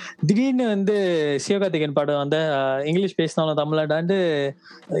வைக்கலான்ட்டு. திடீர்னு வந்து சிவகார்த்திகேயன் படம் வந்து இங்கிலீஷ் பேசினாலும் தமிழ்நாடாண்டு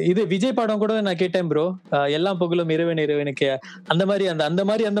இது விஜய் படம் கூட நான் கேட்டேன் ப்ரோ. எல்லாம் புகழும் இறைவன் இறைவனுக்கு அந்த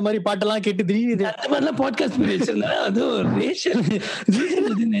மாதிரி பாட்டெல்லாம் கேட்டு திடீர்னு அந்த மாதிரிலாம் பாட்காஸ்ட் அது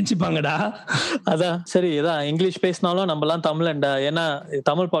நினைச்சுப்பாங்கடா. அதான் சரி, இதான் இங்கிலீஷ் பேசினாலும் நம்மலாம் தமிழ்ண்டா, ஏன்னா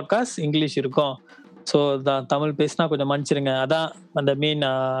தமிழ் பாட்காஸ்ட் இங்கிலீஷ் இருக்கும். ஸோ தமிழ் பேசினா கொஞ்சம் மன்னிச்சிருங்க. அதான் அந்த மெயின்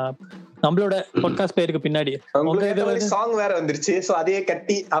நம்மளோட பாட்காஸ்ட் பேருக்கு பின்னாடி சாங் வேற வந்துருச்சு. ஸோ அதையே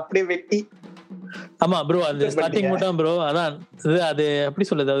கட்டி அப்படியே வெட்டி. ஆமா ப்ரோ, அது ஸ்டார்டிங் மட்டும் ப்ரோ. அதான் அது எப்படி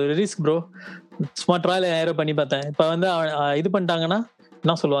சொல்லுது, அது ரிஸ்க் ப்ரோ. சும்மா ட்ரையல் நேரம் பண்ணி பார்த்தேன். இப்ப வந்து இது பண்ணிட்டாங்கன்னா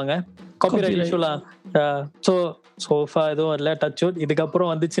என்ன சொல்லுவாங்க, காப்பிரைட் இஷ்யூலா. சோஃபா எதுவும் இல்லை, டச் வுட். இதுக்கப்புறம்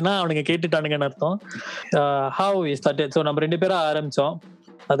வந்துச்சுன்னா அவனுங்க கேட்டுட்டானுங்கன்னு அர்த்தம். How we started. ஸோ நம்ம 2 பேரும் ஆரம்பிச்சோம்.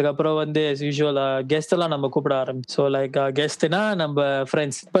 அதுக்கப்புறம் வந்து யூஷுவல் கெஸ்ட் எல்லாம் நம்ம கூப்பிட ஆரம்பிச்சோம். லைக் கெஸ்ட்னா நம்ம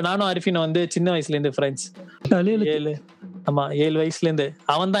ஃப்ரெண்ட்ஸ். இப்ப நானும் அரிஃபினும் வந்து சின்ன வயசுல இருந்து ஃப்ரெண்ட்ஸ். 7 வயசுல இருந்து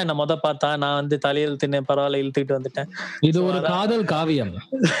அவன் தான் என்ன பார்த்தான். நான் வந்து தலையெழுத்துன்னு பரவாயில்ல இழுத்துக்கிட்டு வந்துட்டேன். இது ஒரு காதல் காவியம்.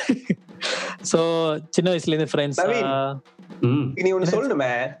 சோ சின்ன வயசுல இருந்து ஃப்ரெண்ட்ஸ். நீ ஒன்னு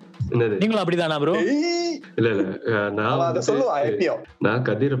சொல்லணுமே, நீங்களும் அப்படிதானா ப்ரோ? இல்ல நான்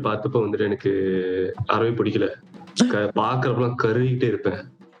கதிரை பார்த்தப்ப வந்துட்டு எனக்கு அறவே பிடிக்கல. பாக்குறப்பெல்லாம் கருகிட்டே இருப்பேன்,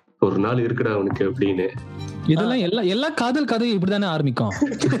 ஒரு நாள் இருக்குடா அவனுக்கு அப்படின்னு. இதெல்லாம் எல்லா காதல் கதையும் இப்படிதானே ஆரம்பிக்கும்.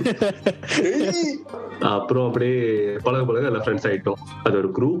 அப்புறம் அப்படியே பழக எல்லாம் ஃப்ரெண்ட்ஸ் ஆயிட்டோம். அது ஒரு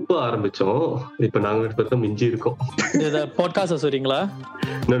குரூப்பா ஆரம்பிச்சோம். இப்ப நாங்க 2 பேரும் மிஞ்சி இருக்கோம். பாட்காஸ்ட் சொல்றீங்களா?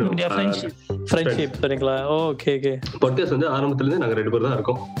 ஃப்ரெண்ட்ஷிப் சொல்றீங்களா? Okay okay. பாட்காஸ்ட் வந்து ஆரம்பத்துல இருந்து நாங்க 2 பேர் தான்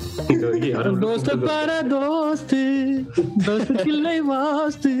இருக்கோம்.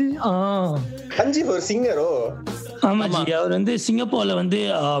 ஒரு சிங்கரோ. ஆமா ஜி, அவர் வந்து சிங்கப்பூர்ல வந்து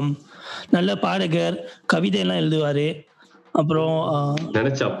நல்ல பாடகர், கவிதை எல்லாம் எழுதுவாரு. அப்புறம்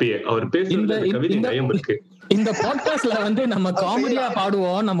நினைச்ச அப்பயே அவர் பேசுற கவிதை நயம் இருக்கு. இந்த பாட்காஸ்ட்ல வந்து நம்ம காமெடியா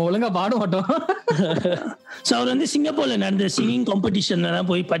பாடுவோம், நம்ம ஒழுங்கா பாட மாட்டோம். சோ அவர் வந்து சிங்கப்பூர்ல நடந்த சிங்கிங் காம்படிஷன்ல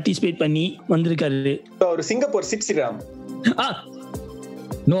போய் பார்ட்டிசிபேட் பண்ணி வந்திருக்காரு. அவர் சிங்கப்பூர் சிட்சிராம்.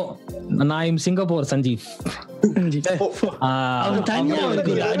 நோ, நான் இம் சிங்கப்பூர் சஞ்சீவ். அவர் தனியா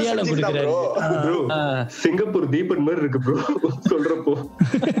அவருக்கு ஒரு அடையாளம் கொடுக்கிறாரு. சிங்கப்பூர் தீபன் மாதிரி இருக்கு ப்ரோ சொல்றப்போ.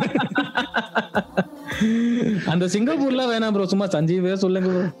 அந்த சிங்கப்பூர்ல வேணாம் ப்ரோ, சும்மா சஞ்சீவே சொல்லுங்க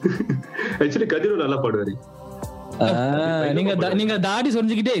ப்ரோ. ஆக்சுவலி கதிரும் நல்லா பாடுவாரு. நீங்க தாடி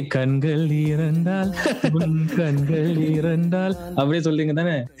சொரிஞ்சுக்கிட்டே கண்கள் இரண்டால் அப்படியே சொல்றீங்க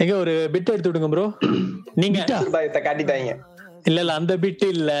தானே. எங்க ஒரு பிட் எடுத்து விடுங்க ப்ரோ. நீங்க காட்டிட்டாங்க. இல்ல அந்த பிட்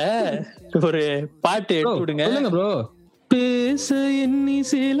இல்ல, ஒரு பாட்டு எடுத்து விடுங்க. சொல்லுங்க ப்ரோ. பேச எண்ணி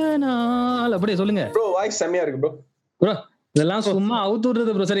சில நாள் அப்படியே சொல்லுங்க ப்ரோ. வாய்ஸ் செமையா இருக்கு ப்ரோ. ப்ரோ இதெல்லாம் சும்மா அவுத்து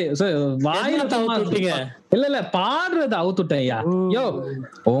விடுறது ப்ரோ. சரி வாயில அவுத்துட்டீங்க. இல்ல பாடுறது அவுத்துட்டேன். யோ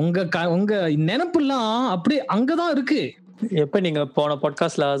உங்க நினைப்புலாம் அப்படியே அங்கதான் இருக்கு. எப்ப நீங்க போன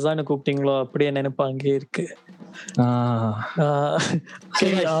பாட்காஸ்ட்ல அசான்னு கூப்பிட்டீங்களோ அப்படியே நினைப்பு அங்கே இருக்கு.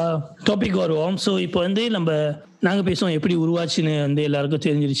 டாபிக் வருவோம். ஸோ இப்போ வந்து நாங்க பேசுவோம் எப்படி உருவாச்சுன்னு வந்து எல்லாருக்கும்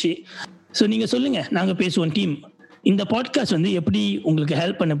தெரிஞ்சிருச்சு. ஸோ நீங்க சொல்லுங்க, நாங்க பேசுவோம் டீம். இந்த பாட்காஸ்ட் வந்து எப்படி உங்களுக்கு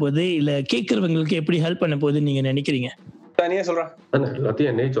ஹெல்ப் பண்ண போகுது, இல்ல கேட்கறவங்களுக்கு எப்படி ஹெல்ப் பண்ண போகுதுன்னு நீங்க நினைக்கிறீங்க? தனியா சொல்றேன்.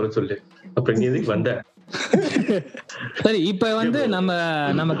 எல்லாத்தையும் என்னையே சொல்லு. அப்புறம் நீ எதுக்கு வந்த? சரி, இப்ப வந்து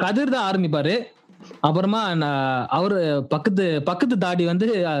நம்ம கதிர் தான் ஆரம்பிப்பாரு. அப்புறமா அவரு பக்கத்து தாடி வந்து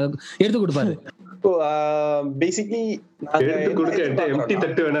எடுத்து கொடுப்பாரு. பேசிக்கலி எம்டி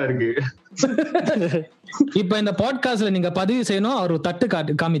தட்டு வேணா இருக்கு. இப்ப இந்த பாட்காஸ்ட்ல நீங்க பதிவு செய்யணும். அவர் தட்டு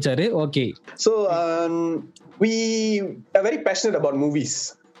காமிச்சாரு. Okay. So we are very passionate about movies.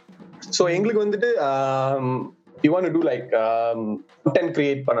 So எங்களுக்கு வந்துட்டு we want to do like content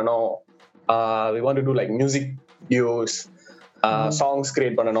create பண்ணனும். We want to do like music videos, songs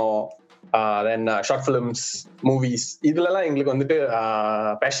create பண்ணனும். Then short films, movies. இதெல்லாம் எங்களுக்கு வந்துட்டு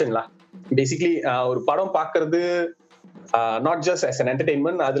passion la. Basically ஒரு படம் பார்க்கிறது not just as an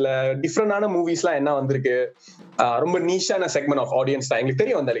entertainment. அதுல டிஃப்ரெண்டான மூவிஸ்லாம் என்ன வந்திருக்கு, ரொம்ப நீஷான செக்மெண்ட் ஆஃப் ஆடியன்ஸ் தான் எங்களுக்கு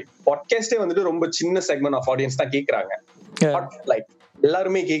தெரியும். வந்தாலே பாட்காஸ்டே வந்துட்டு ரொம்ப சின்ன செக்மெண்ட் ஆஃப் ஆடியன்ஸ் தான் கேக்குறாங்க, லைக்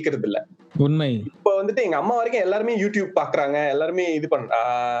எல்லாருமே கேக்குறது இல்ல. உண்மை. இப்ப வந்துட்டு எங்க அம்மா வரைக்கும் எல்லாருமே யூடியூப் பாக்குறாங்க, எல்லாருமே இது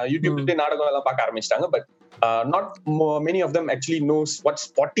யூடியூப்ல நாடகம் எல்லாம் பார்க்க ஆரம்பிச்சிட்டாங்க. But not many of them actually knows what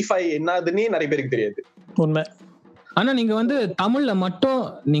Spotify என்னதுன்னே நிறைய பேருக்கு தெரியாது. உண்மை. ஆனா நீங்க வந்து தமிழ்ல மட்டும்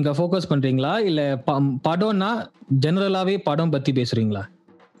நீங்க ஃபோக்கஸ் பண்றீங்களா, இல்ல படம்னா ஜெனரலாவே படம் பத்தி பேசுறீங்களா?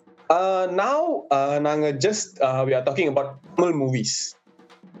 Now நாங்க just we are talking about Tamil movies.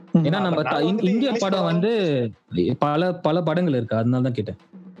 ஏன்னா நம்ம இந்திய படம் வந்து பல பல படங்கள் இருக்கு, அதனால தான் கேட்டேன்.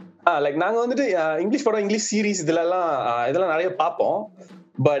 லைக் நாங்க வந்துட்டு இங்கிலீஷ் படம், இங்கிலீஷ் சீரீஸ் இதெல்லாம் நிறைய பார்ப்போம்.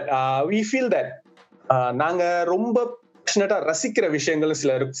 பட் we feel that நாங்க ரொம்ப பேஷனேட்டா ரசிக்கிற விஷயங்கள்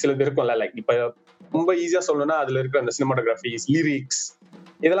சிலது இருக்கும்ல. லைக் இப்ப ரொம்ப ஈஸியா சொல்லணும்னா அதுல இருக்கிற அந்த சினிமாட்டோகிராஃபிஸ், லிரிக்ஸ்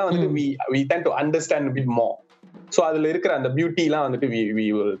இதெல்லாம் வந்துட்டு we tend to understand a bit more. So அதுல இருக்கிற அந்த பியூட்டி எல்லாம் வந்துட்டு we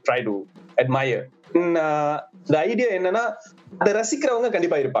will try to admire. the idea என்னன்னா அதை ரசிக்கிறவங்க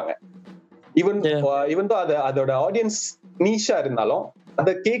கண்டிப்பா இருப்பாங்க. even though அதோட ஆடியன்ஸ் நீஷா இருந்தாலும்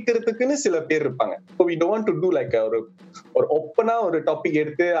அதை கேட்கறதுக்குன்னு சில பேர் இருப்பாங்க. So we don't want to do like ஒரு ஓப்பனா ஒரு டாபிக்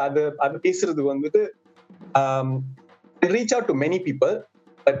எடுத்து அதை பேசுறது வந்துட்டு reach out to many people.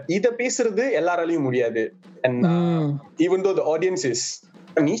 But இத பேசுறது எல்லாராலையும் முடியாது. And even though the audience is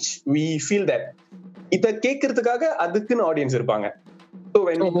niche, we feel that இத கேட்கறதுக்காக அதுக்குன்னு ஆடியன்ஸ் இருப்பாங்க.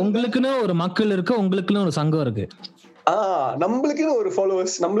 உங்களுக்குன்னு ஒரு மக்கள் இருக்கு, உங்களுக்குன்னு ஒரு சங்கம் இருக்கு, நம்மளுக்குன்னு ஒரு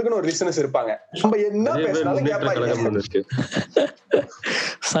ஃபாலோவர்ஸ், நம்மளுக்குன்னு ஒரு லிசனர்ஸ் இருப்பாங்க. நம்ம என்ன பேசினாலும் கேட்பாங்க.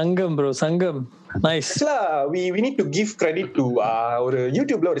 சங்கம் ப்ரோ, சங்கம். Nice. we need to give credit to ஒரு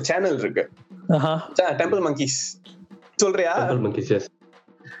யூடியூப்ல ஒரு சேனல் இருக்கு, டெம்பிள் மங்கீஸ். சொல்றியா? Temple monkeys, S.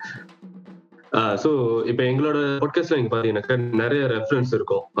 சோ இப்ப எங்களோட பாட்காஸ்ட்ல நீங்க பாத்தீங்கன்னாக்கா நிறைய ரெஃபரன்ஸ்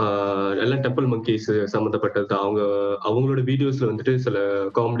இருக்கும், எல்லாம் டெம்பிள் மங்கீஸ் சம்பந்தப்பட்டது. அவங்களோட வீடியோஸ்ல வந்துட்டு சில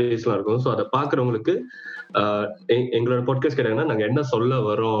காமெடிஸ் எல்லாம் இருக்கும். ஸோ அதை பாக்குறவங்களுக்கு எங்களோட பாட்காஸ்ட் கேட்டாங்கன்னா நாங்க என்ன சொல்ல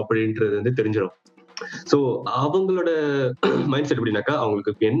வரோம் அப்படின்றது வந்து தெரிஞ்சிடும். ஸோ அவங்களோட மைண்ட் செட் எப்படின்னாக்கா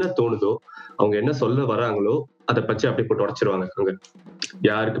அவங்களுக்கு என்ன தோணுதோ, அவங்க என்ன சொல்ல வராங்களோ அதை பற்றி அப்படி போட்டு உடச்சிருவாங்க. அங்க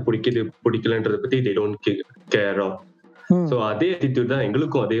யாருக்கு பிடிக்குது பிடிக்கலன்றத பத்தி they don't care. சோ அதே அட்டிட்யூட் தான்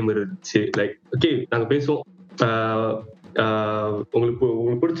எங்களுக்கும் அதே மாதிரி இருந்துச்சு. லைக் ஓகே நாங்க பேசுவோம், உங்களுக்கு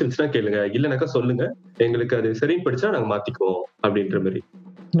பிடிச்சிருந்துச்சுன்னா கேளுங்க, இல்லைனாக்கா சொல்லுங்க, எங்களுக்கு அது சரின்னு படிச்சா நாங்க மாத்திக்குவோம் அப்படின்ற மாதிரி.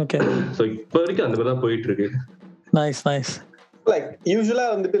 சோ இப்ப வரைக்கும் அந்த மாதிரி தான் போயிட்டு இருக்கு. Nice nice. லைக் யூசுவலா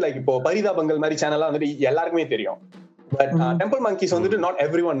வந்துட்டு லைக் இப்போ பரிதாபங்கள் மாதிரி சேனல்லாம் வந்துட்டு எல்லாருக்குமே தெரியும். பட் டெம்பிள் மங்கீஸ் வந்துட்டு நாட்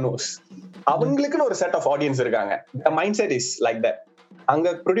எவ்ரிஒன் நோஸ். அவங்களுக்குன்னு ஒரு செட் ஆஃப் ஆடியன்ஸ் இருக்காங்க. The mind set is like that. அங்க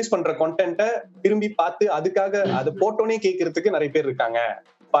ப்ரொடியூஸ் பண்ற கண்டென்ட்டை திரும்பி பார்த்து அதுக்காக அதை போட்டோனே கேட்கறதுக்கு நிறைய பேர் இருக்காங்க.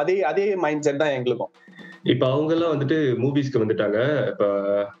 அதே மைண்ட் செட் தான் எங்களுக்கும். இப்ப அவங்க எல்லாம் வந்துட்டு மூவிஸ்க்கு வந்துட்டாங்க. இப்ப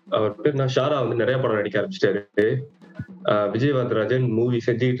அவர் பேர் ஷாரா வந்து நிறைய படம் நடிக்க ஆரம்பிச்சிட்டாரு. விஜய் வரதராஜன் மூவி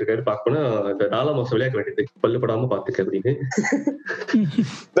செஞ்சுட்டு இருக்காரு. பாக்கணும் இந்த 4 மாசம் விளையாட வேண்டியது பல்லு படாம பாத்துக்க அப்படின்னு.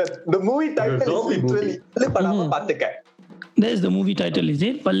 The movie title is literally பல்லு படாம பாத்துக்க. That is the movie title, is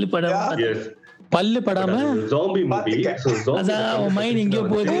it? பல்லு படாம. Yes. பல்லு படாம ஜாம்பி மூவி. அதான் மைண்ட் இங்க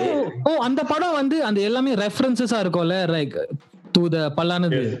போகுது. அந்த படம் வந்து அந்த எல்லாமே ரெஃபரன்சஸா இருக்கும்ல, லைக் டு தி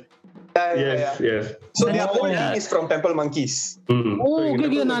பல்லானது. Yes. So the whole thing is from Temple Monkeys.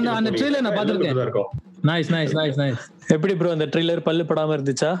 Okay, நான் அந்த ட்ரைலர் நான் பாத்துர்க்கேன். நைஸ். எப்படி ப்ரோ அந்த ட்ரைலர் பல்லு படாம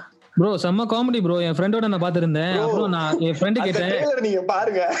இருந்துச்சா? ப்ரோ செம்ம காமெடி ப்ரோ. என் ஃப்ரெண்டோட நான் பாத்துருந்தேன். அப்புறம் நான் என் ஃப்ரெண்ட் கேட்டேன், ட்ரைலர் நீங்க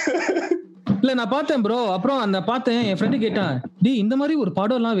பாருங்க. இல்ல நான் பார்த்தேன் ப்ரோ. அப்புறம் அந்த பார்த்தேன், என் ஃப்ரெண்டு கேட்டான், டி இந்த மாதிரி ஒரு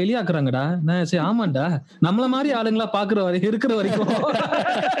படம் எல்லாம் வெளியாக்குறாங்கடா. நான் சரி ஆமாண்டா, நம்மள மாதிரி ஆளுங்களா பாக்குற இருக்கிற வரைக்கும்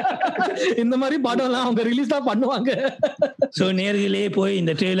இந்த மாதிரி படம் எல்லாம் அவங்க ரிலீஸ் தான் பண்ணுவாங்க. சோ நேர்களே போய்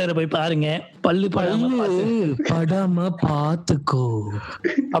இந்த ட்ரெய்லரை போய் பாருங்க. பல்லு படாம பாத்துக்கோ.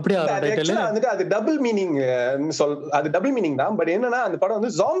 அப்படியே வந்துட்டு அது டபுள் மீனிங் தான். பட் என்னன்னா அந்த படம்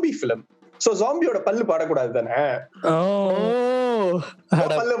வந்து ஜாம்பி ஃபிலிம். சோ ஜாம்பியோட பல்லு படக்கூடாது தானே.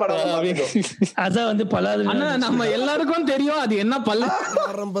 அதான் வந்து பல்லாது. ஆனா நம்ம எல்லாருக்கும் தெரியும் அது என்ன பல்லு.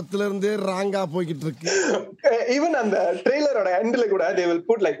 ஆரம்பத்துல இருந்தே ராங்கா போய்கிட்டு இருக்கு. ஈவன் அந்த ட்ரெய்லரோட எண்ட்ல கூட they will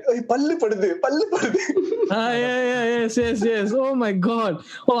put like பல்லு படுது. Yes. Oh my god.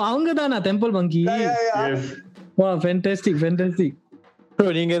 அவங்க தானா டெம்பிள் மங்கி? Wow, fantastic.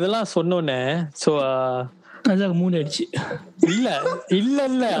 ப்ரோ நீங்க இதெல்லாம் சொன்னோனே சோ அதான் மூணு அடிச்சு. இல்ல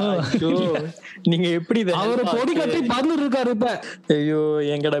நீங்க எப்படி அவரு பொடி கட்டி பறந்துட்டு இருக்காரு இப்ப. ஐயோ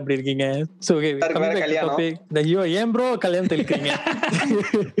எங்கடா இப்படி இருக்கீங்க? சோ ஐயோ ஏன் ப்ரோ கல்யாணம் தெளிக்கிறீங்க?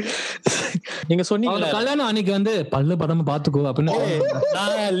 நீங்க சொன்னீங்க கல்யாணம் அன்னைக்கு வந்து பல்லு படாம பாத்துக்கோ அப்படின்னு.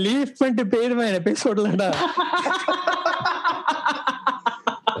 நான் லீவ் பண்ணிட்டு போயிடுவேன், என்ன பேச விடலடா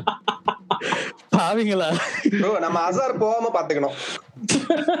பாவீங்களா. நம்ம அசார் போகாம பாத்துக்கணும்.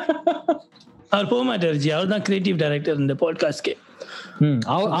 அவர் போக மாட்டார் ஜி, அவர் தான் கிரியேட்டிவ் டைரக்டர் இந்த பாட்காஸ்ட்க்கு.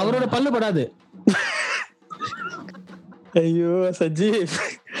 அவரோட பல்லு படாது. ஐயோ சஜீவ்,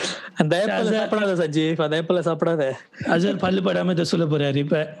 அந்த ஆப்பிள் சாப்பிடாத சஜீவ், அந்த ஆப்பிள் சாப்பிடாத. அசர் பல்லு படாம இதை சொல்ல போறாரு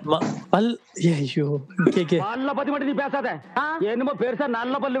இப்ப. ஐயோ பல்ல பத்தி மட்டும் நீ பேசாத, என்னமோ பெருசா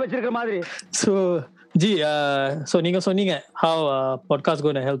நல்ல பல்லு வச்சிருக்கிற மாதிரி. ஸோ ஜி, ஸோ நீங்க சொன்னீங்க how podcast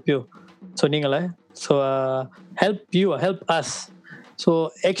gonna help you சொன்னீங்களே. So help us. So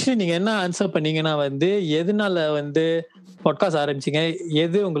actually நீங்க என்ன ஆன்சர் பண்ணீங்கன்னா வந்து எதனால வந்து பாட்காஸ்ட் ஆரம்பிச்சிங்க,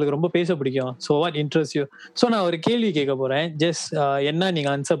 எது உங்களுக்கு ரொம்ப பேச பிடிக்கும், so what interest you. So நான் ஒரு கேள்வி கேட்க போறேன், ஜஸ்ட் என்ன நீங்க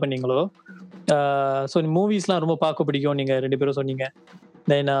ஆன்சர் பண்ணீங்களோ. ஸோ மூவிஸ்லாம் ரொம்ப பார்க்க பிடிக்கும் நீங்க 2 பேரும் சொன்னீங்க.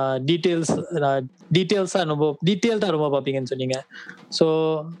 தென் டீட்டெயில்ஸாக ரொம்ப பார்ப்பீங்கன்னு சொன்னீங்க. So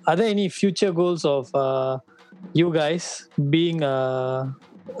other any future goals of you guys being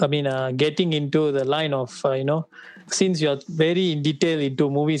getting into the line of since you are very in detail into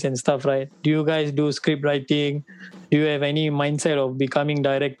movies and stuff, right? Do you guys do script writing? Do you have any mindset of becoming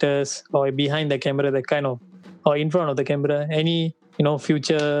directors or behind the camera, that kind of, or in front of the camera, any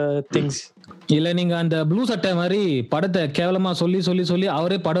future things? இல்ல நீங்க அந்த blue சட்டை மாதிரி படத்தை கேவலமா சொல்லி சொல்லி சொல்லி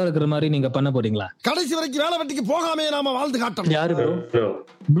அவரே படம் இருக்கிற மாதிரி நீங்க பண்ண போறீங்களா? கடைசி வரைக்கும் வேலை வெட்டிக்கு போகாமே நாம வாழ்ந்து காட்டணும். யாரு bro?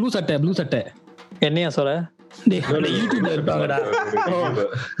 ப்ளூ சட்டை என்னையா சொல்ற? யூடியூப்ல இருப்பாங்கடா.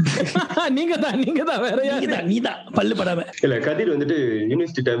 நீங்க தான் வேற யாரு? நீதான் பல்லு படாம. இல்ல கதிர் வந்துட்டு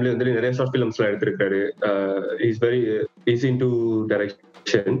யூனிவர்சிட்டி டைம்ல வந்து நிறைய ஷார்ட் ஃபிலிம்ஸ் எல்லாம் எடுத்திருக்காரு. Is into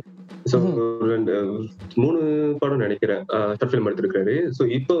direction. ஸோ 3 படம் நினைக்கிறேன் ஷார்ட் ஃபிலிம் எடுத்திருக்காரு. ஸோ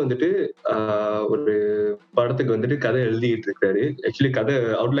இப்போ வந்துட்டு ஒரு படத்துக்கு வந்துட்டு கதை எழுதிட்டு இருக்காரு. ஆக்சுவலி கதை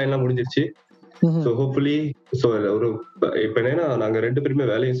அவுட்லைன்லாம் முடிஞ்சிருச்சு. ஸோ ஹோப்ஃபுல்லி ஒரு இப்ப என்னன்னா நாங்க 2 பேருமே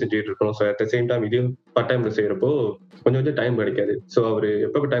வேலையும் செஞ்சுட்டு இருக்கோம். So at the same time இதையும் பார்ட் டைம்ல செய்யறப்போ கொஞ்சம் டைம் கிடைக்காது. ஸோ அவரு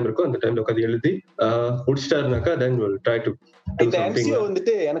எப்ப டைம் இருக்கோ அந்த டைம்ல உட்காந்து எழுதி முடிச்சிட்டாருனாக்கா தென் வில் ட்ரை டு இந்த எம்சிஓ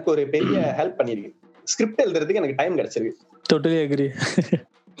வந்துட்டு எனக்கு ஒரு பெரிய ஹெல்ப் பண்ணிருக்கு. ஸ்கிரிப்ட் எழுதுறதுக்கு எனக்கு டைம் கிடைச்சிருக்கு. Totally agri.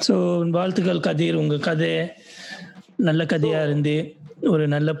 ஸோ வாழ்த்துக்கள் கதிர், உங்க கதை நல்ல கதையா இருந்து ஒரு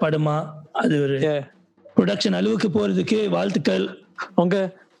நல்ல படமா அது ஒரு ப்ரொடக்ஷன் அளவுக்கு போறதுக்கு வாழ்த்துக்கள். உங்க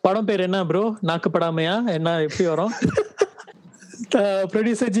படம் பேர் என்ன ப்ரோ? நாக்கு படாமையா என்ன எப்படி வரும்?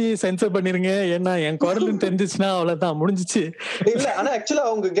 ப்ரொடியூசர் ஜி சென்சர் பண்ணிருங்க, ஏன்னா என் குரல் தெரிஞ்சிச்சுன்னா அவ்வளவுதான் முடிஞ்சிச்சு. இல்ல ஆனா ஆக்சுவலா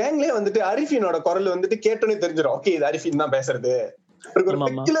அவங்க கேங்லயே வந்துட்டு அரிஃபினோட குரல் வந்துட்டு கேட்டோன்னே தெரிஞ்சிடும், ஓகே இது அரிஃபின் தான் பேசுறது.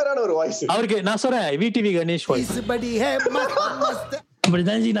 ஒரு வாய்ஸ் அவருக்கு நான் சொல்றேன் விடிவி கணேஷ் வாய்ஸ்.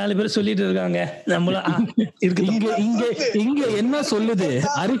 அப்படிதான் ஜி 4 பேர் சொல்லிட்டு இருக்காங்க. நம்மளும் இங்க என்ன சொல்லுது?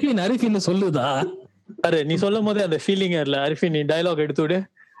 அரிஃபின் சொல்லுதா? அரே நீ சொல்லும் போதே அந்த ஃபீலிங் இல்ல. அரிஃபின் நீ டயலாக் எடுத்து விடு.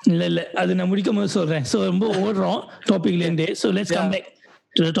 இல்ல அது நான் முடிக்கும் போது சொல்றேன். ஸோ ரொம்ப ஓடுறோம் டாபிக்ல இருந்து. So let's come back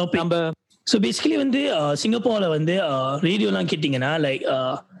to the topic. So basically வந்து சிங்கப்பூர்ல வந்து ரேடியோலாம் கேட்டிங்கன்னா like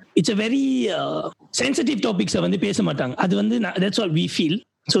it's a very sensitive டாபிக்ஸை வந்து பேச மாட்டாங்க. அது வந்து that's all we feel.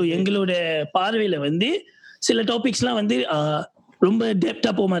 So எங்களோட பார்வையில வந்து சில டாபிக்ஸ்லாம் வந்து ரொம்ப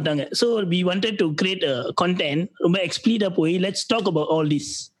டெப்தா போக மாட்டாங்க. So we wanted to create content ரொம்ப எக்ஸ்பிளீட்டா போய் let's talk about all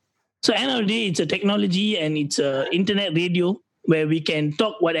this. So end of the day, it's a technology and it's a internet radio where we can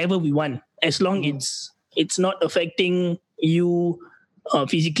talk whatever we want as long it's not affecting you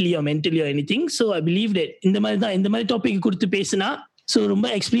physically or mentally or anything. So I believe that இந்த மாதிரி topic கொடுத்து பேசினா so ரொம்ப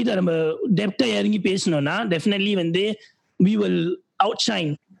எக்ஸ்பிளீட்டா நம்ம டெப்தா இறங்கி பேசணும்னா definitely வந்து we will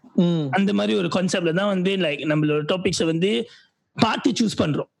outshine. அந்த மாதிரி ஒரு கான்செப்ட்ல தான் வந்து லைக் நம்மளோட டாபிக்ஸை வந்து பார்த்து சூஸ்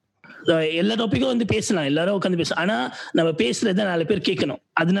பண்றோம். எல்லா டாபிக்கும் வந்து பேசலாம், எல்லாரும் உட்காந்து பேசலாம். ஆனா நம்ம பேசுறத 4 பேர் கேட்கணும்.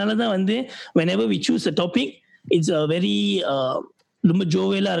 அதனாலதான் வந்து whenever we choose a topic, it's a very ரொம்ப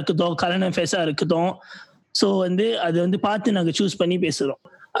ஜோவியலா இருக்கட்டும், கரண்ட் அஃபேர்ஸா இருக்கட்டும். ஸோ வந்து அது வந்து பார்த்து நாங்க சூஸ் பண்ணி பேசுறோம்.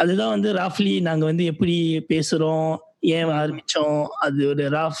 அதுதான் வந்து ராஃப்லி நாங்க வந்து எப்படி பேசுறோம், ஏன் ஆரம்பிச்சோம், அது ஒரு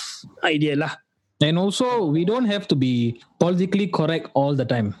rough idea. And also we don't have to be politically correct all the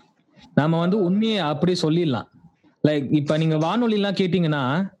time. நாம வந்து உண்மையை அப்படி சொல்லிடலாம். லைக் இப்ப நீங்க வானொலிலாம் கேட்டீங்கன்னா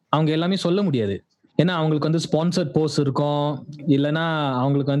அவங்க எல்லாமே சொல்ல முடியாது. ஏன்னா அவங்களுக்கு வந்து ஸ்பான்சர்ட் போஸ்ட் இருக்கும், இல்லைன்னா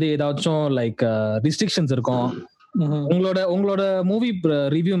அவங்களுக்கு வந்து ஏதாச்சும் லைக் ரிஸ்ட்ரிக்ஷன்ஸ் இருக்கும். உங்களோட மூவி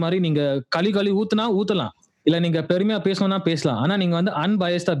ரிவ்யூ மாதிரி நீங்க களி ஊத்தலாம், இல்ல நீங்க பெருமையா பேசணும்னா பேசலாம். ஆனா நீங்க வந்து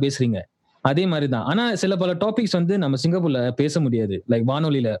அன்பயஸ்டா பேசுறீங்க. அதே மாதிரிதான். ஆனா சில பல டாபிக்ஸ் வந்து நம்ம சிங்கப்பூர்ல பேச முடியாது, லைக்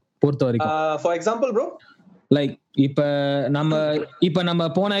வானொலியில பொறுத்த வரைக்கும். ஃபார் எக்ஸாம்பிள் ப்ரோ, லைக் இப்ப நம்ம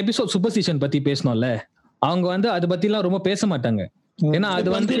போன எபிசோட் சூப்பர்ஸ்டிஷன் பத்தி பேசணும்ல, அவங்க வந்து அதை பத்தி எல்லாம் ரொம்ப பேச மாட்டாங்க. ஏன்னா அது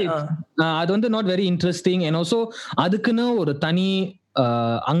வந்து not very interesting. And also அதுக்குன்னு ஒரு தனி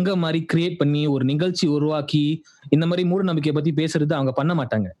அங்க மாதிரி கிரியேட் பண்ணி ஒரு நிகழ்ச்சி உருவாக்கி இந்த மாதிரி மூட நம்பிக்கையை பத்தி பேசுறது அவங்க பண்ண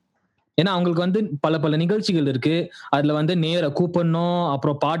மாட்டாங்க. ஏன்னா அவங்களுக்கு வந்து பல நிகழ்ச்சிகள் இருக்கு, அதுல வந்து நேர கூப்பிடணும்,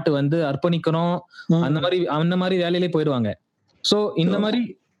 அப்புறம் பாட்டு வந்து அர்ப்பணிக்கணும், அந்த மாதிரி வேலையிலே போயிடுவாங்க. சோ இந்த மாதிரி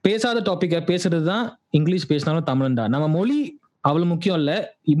பேசாத டாபிக்க பேசுறது தான் இங்கிலீஷ் பேசினாலும் தமிழ்ண்டா. நம்ம மொழி அவ்வளவு முக்கியம் இல்ல,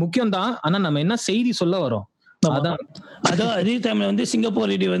 முக்கியம் தான். ஆனா நம்ம என்ன செய்தி சொல்ல வரோம் அதான். அதான் அதே டைம்ல வந்து சிங்கப்பூர்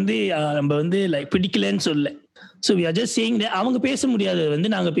ரேடியோ வந்து நம்ம வந்து லைக் பிடிக்கலன்னு சொல்ல. So we are just saying that அவங்க பேச முடியாதது வந்து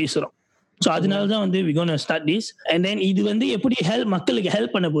நாங்க பேசுறோம். ஸோ அதனால தான் வந்து we gonna start this. And then இது வந்து எப்படி மக்களுக்கு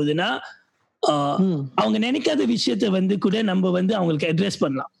ஹெல்ப் பண்ண போகுதுன்னா, அவங்க நினைக்காத விஷயத்த வந்து கூட நம்ம வந்து அவங்களுக்கு அட்ரஸ்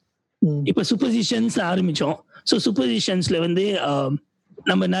பண்ணலாம். இப்ப சூப்பர்சிஷன்ஸ் ஆரம்பிச்சோம். ஸோ சூப்பர்சிஷன்ஸ்ல வந்து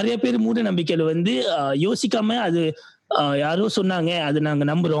நம்ம நிறைய பேர் மூட நம்பிக்கையில வந்து யோசிக்காம அது யாரோ சொன்னாங்க அது நாங்க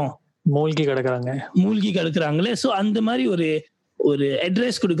நம்புறோம், மூழ்கி கிடக்குறாங்களே. ஸோ அந்த மாதிரி ஒரு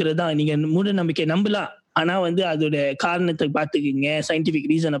அட்ரஸ் கொடுக்கறது தான். நீங்க மூட நம்பிக்கை நம்பலாம், ஆனா வந்து அதோட காரணத்தை பார்த்துக்குங்க, சயின்டிபிக்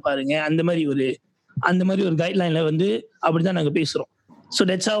ரீசனை பாருங்க, அந்த மாதிரி ஒரு கைட்லைன்ல வந்து அப்படிதான் நாங்க பேசுறோம். ஸோ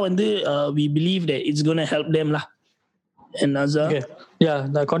தட்ஸ் ஹவ் வந்து we believe that it's going to help them lah. And Nazar,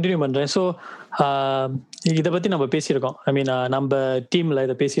 நான் கண்டினியூ பண்றேன். ஸோ இதை பத்தி நம்ம பேசியிருக்கோம். ஐ மீன் நம்ம டீம்ல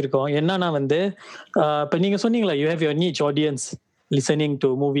இதை பேசியிருக்கோம். என்னன்னா வந்து இப்போ நீங்க சொன்னீங்களா, you have your niche audience listening to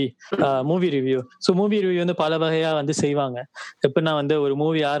movie review. So movie review வந்து பல வகையா வந்து செய்வாங்க. எப்படின்னா வந்து ஒரு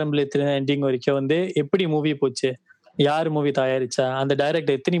மூவி ஆரம்பத்துல எண்டிங் வரைக்கும் வந்து எப்படி மூவி போச்சு, யார் மூவி தயாரிச்சா, அந்த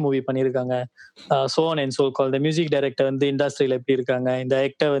டைரக்டர் எத்தனை மூவி பண்ணியிருக்காங்க, so on and so called. இந்த மியூசிக் டைரக்டர் வந்து இண்டஸ்ட்ரியில எப்படி இருக்காங்க, இந்த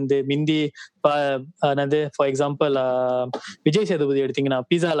ஆக்டர் வந்து மிந்தி என்னது ஃபார் எக்ஸாம்பிள் விஜய் சேதுபதி எடுத்தீங்கன்னா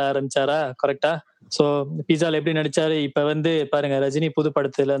பீஸால ஆரம்பிச்சாரா, கரெக்டா? ஸோ பீஸால எப்படி நடிச்சாரு, இப்ப வந்து பாருங்க ரஜினி புது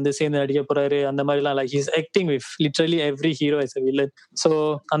படத்துல வந்து சேர்ந்து நடிக்க போறாரு. அந்த மாதிரிலாம் like he's acting with literally every hero is a villain. So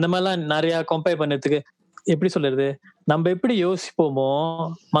அந்த மாதிரிலாம் நிறைய கம்பேர் பண்ணதுக்கு எப்படி சொல்றது, நம்ம எப்படி யோசிப்போமோ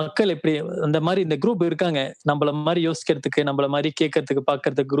மக்கள் எப்படி அந்த மாதிரி இந்த குரூப் இருக்காங்க, நம்மள மாதிரி யோசிக்கிறதுக்கு, நம்மள மாதிரி கேட்கறதுக்கு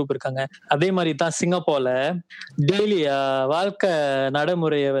பாக்குறதுக்கு குரூப் இருக்காங்க. அதே மாதிரி தான் சிங்கப்பூர்ல டெய்லி வாழ்க்கை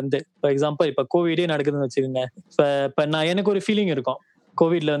நடைமுறையை வந்து ஃபார் எக்ஸாம்பிள் இப்ப கோவிடே நடக்குதுன்னு வச்சுக்கோங்க. இப்ப நான் எனக்கு ஒரு ஃபீலிங் இருக்கும்,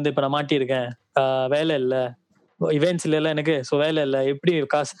 கோவிட்ல வந்து இப்ப நான் மாட்டியிருக்கேன், வேலை இல்ல, இவெண்ட்ஸ் இல்ல எனக்கு, ஸோ வேலை இல்ல, எப்படி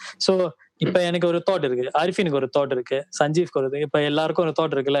காசு. ஸோ இப்ப எனக்கு ஒரு தாட் இருக்கு, ஆரிஃபினுக்கு ஒரு தாட் இருக்கு, சஞ்சீவ்க்கு ஒரு, இப்ப எல்லாருக்கும் ஒரு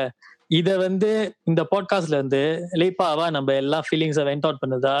தாட் இருக்குல்ல. இத வந்து இந்த பாட்காஸ்ட்ல வந்து லேப்பாவா நம்ம எல்லா ஃபீலிங்ஸை வெண்ட் அவுட்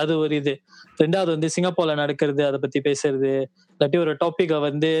பண்ணுது, அது ஒரு இது. ரெண்டாவது வந்து சிங்கப்பூர்ல நடக்கிறது அதை பத்தி பேசுறது, இல்லாட்டி ஒரு டாபிக்கை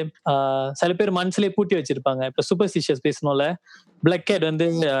வந்து சில பேர் மனசுலயே பூட்டி வச்சிருப்பாங்க. இப்ப சூப்பர்ஸ்டிஷியஸ் பேசணும்ல, பிளாக் கேட் வந்து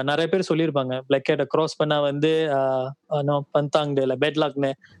நிறைய பேர் சொல்லியிருப்பாங்க, பிளாக் கேட்டை கிராஸ் பண்ணா வந்து பந்தாங்க இல்ல பெட்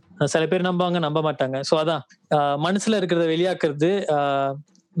லாக்னு. சில பேர் நம்புவாங்க, நம்ப மாட்டாங்க. ஸோ அதான் மனசுல இருக்கிறத வெளியாக்குறது.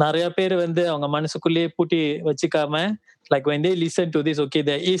 நிறைய பேர் வந்து அவங்க மனசுக்குள்ளேயே பூட்டி வச்சுக்காம like when they listen to this, okay,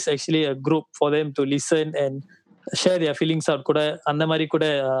 there is actually a group for them to listen and share their feelings out கூட அந்த மாதிரி கூட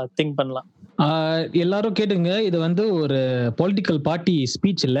திங்க் பண்ணலாம். எல்லாரும் கேட்டுங்க, இது வந்து ஒரு பொலிட்டிக்கல் பார்ட்டி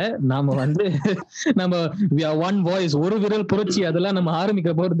ஸ்பீச் இல்ல. நாம வந்து நம்ம we are one voice, ஒரு விரல் புரட்சி அதெல்லாம் நம்ம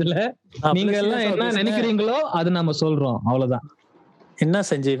ஆரம்பிக்க போறது இல்ல. நீங்க எல்லாம் என்ன நினைக்கிறீங்களோ அது நாம சொல்றோம், அவ்வளவுதான். என்ன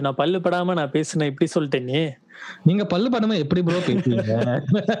சஞ்சீவ், நான் பல்லு படாம நான் பேசுனேன் இப்படி சொல்லிட்டேன். நீங்க பல்லு படாம எப்படி ப்ரோ பேசுவீங்க?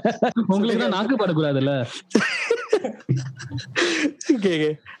 உங்களுக்கு தான் நாக்கு படக்கூடாதுல்ல.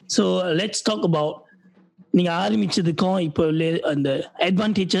 So let's talk about நீங்க ஆரம்பிச்சதுக்கும் இப்போ அந்த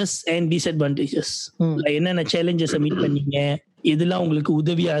அட்வான்டேஜஸ் அண்ட் டிஸ்அட்வான்டேஜஸ், என்னென்ன சேலஞ்சஸ் மீட் பண்ணீங்க, எதெல்லாம் உங்களுக்கு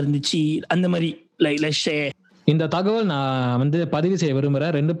உதவியா இருந்துச்சு, அந்த மாதிரி லைக் லெட்ஸ் ஷேர். இந்த தகவல் நான் வந்து பதிவு செய்ய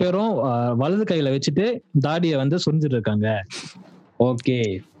விரும்புறேன். ரெண்டு பேரும் வலது கையில வச்சுட்டு தாடியை வந்து சொரிஞ்சிட்டு இருக்காங்க. ஓகே,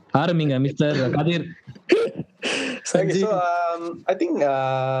 ஆரம்பிங்க mister Kathir. Okay, so I think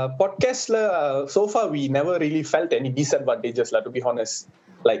podcastல so far we never really felt any disadvantages lah, to be honest.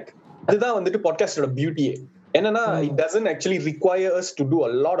 Like அதுதான் வந்துட்டு பாட்காஸ்டோட பியூட்டி. என்னன்னா it doesn't actually require us to do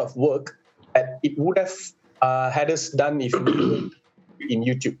a lot of work that it would have had us done if we were in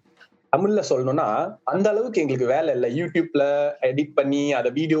YouTube. தமிழ்ல சொல்லணும்னா அந்த அளவுக்கு எங்களுக்கு வேலை இல்லை. யூடியூப்ல எடிட் பண்ணி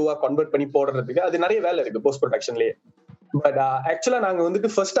அதை வீடியோவா கன்வெர்ட் பண்ணி போடுறதுக்கு அது நிறைய வேலை இருக்கு போஸ்ட் ப்ரொடக்ஷன்லயே. பட் ஆக்சுவலா நாங்க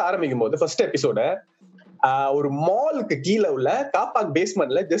வந்துட்டு ஃபர்ஸ்ட் ஆரம்பிக்கும் போது ஃபர்ஸ்ட் எபிசோட ஒரு மாலுக்கு கீழே உள்ள காப்பாக்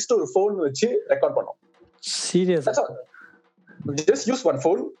பேஸ்மெண்ட்ல ஜஸ்ட் ஒரு போன் வச்சு ரெக்கார்ட் பண்ணோம். சீரியஸா? Just use one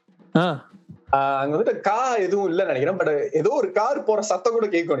phone. அங்க வந்துட்டு கார் எதுவும் இல்லைன்னு நினைக்கிறேன், பட் ஏதோ ஒரு கார் போற சத்தம் கூட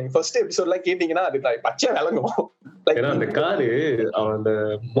கேட்கும். நீங்க ஃபர்ஸ்ட் எபிசோட்ல கேட்டீங்கன்னா அது பச்சையா விளங்கும். அந்த காரு அவன் அந்த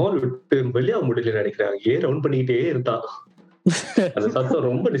மால் விட்டு வெளியா முடியல நினைக்கிறேன், ரவுண்ட் பண்ணிக்கிட்டே இருந்தான். அந்த சத்தம்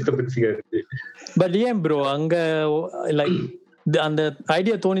ரொம்ப டிஸ்டர்பன்ஸிங்கா இருக்கு. பட் ஏன் ப்ரோ அங்க லைக் அந்த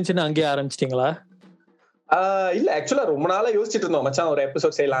ஐடியா தோணிச்சுன்னு அங்கேயே ஆரம்பிச்சிட்டீங்களா? இல்ல, ஆக்சுவலா ரொம்ப நாளா யோசிச்சுட்டு இருந்தோம், மச்சான் ஒரு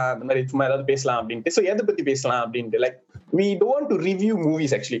எபிசோட் செய்யலாம், அந்த மாதிரி சும்மா ஏதாவது பேசலாம் அப்படின்ட்டு. சோ எதை பத்தி பேசலாம் அப்படின்ட்டு like we don't want to review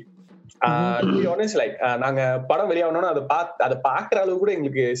movies actually. To be honest, like நாங்க படம் வெளியாகணும்னா அதை பாக்குற அளவுக்கு கூட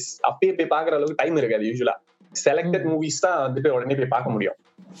எங்களுக்கு அப்பயே போய் பாக்குற அளவுக்கு டைம் இருக்காது. யூசுவலா செலக்டட் மூவிஸ் தான் வந்துட்டு உடனே போய் பார்க்க முடியும்.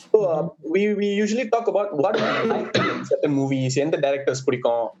 So we usually talk about what we like in certain movies, எந்த டைரக்டர்ஸ்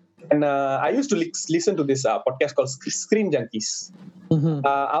பிடிக்கும். And I used to listen to this podcast called Screen Junkies.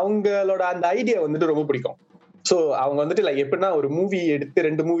 அவங்களோட அந்த ஐடியா வந்துட்டு ரொம்ப பிடிக்கும். சோ அவங்க வந்துட்டு லைக் எப்படின்னா ஒரு மூவி எடுத்து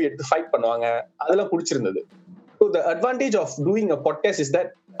 2 மூவி எடுத்து ஃபைட் பண்ணுவாங்க, அதெல்லாம் பிடிச்சிருந்தது. So the advantage of doing a podcast is that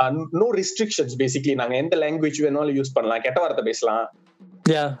no restrictions basically. நாங்க எந்த லாங்குவேஜ் வேணாலும் யூஸ் பண்ணலாம், கெட்ட வார்த்தை பேசலாம்.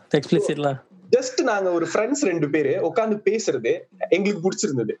 எக்ஸ்பிளிசிட்ல ஜஸ்ட் நாங்க ஒரு ஃப்ரெண்ட்ஸ் 2 பேரு உட்கார்ந்து பேசுறது எங்களுக்கு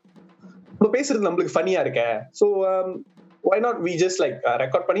பிடிச்சிருந்தது. நம்ம பேசுறது நம்மளுக்கு ஃபனியா இருக்க. So why not we just like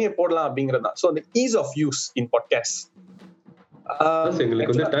record பண்ணி போடலாம் அப்படிங்கிறது தான். So the ease of use in podcast.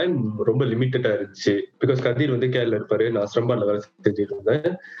 எங்களுக்கு வந்து டைம் ரொம்ப லிமிட்டடா இருந்துச்சு. பிகாஸ் கதிர் வந்து கேரளா இருப்பாரு, நான் ஸ்ரம்பான்ல வேலை செஞ்சுட்டு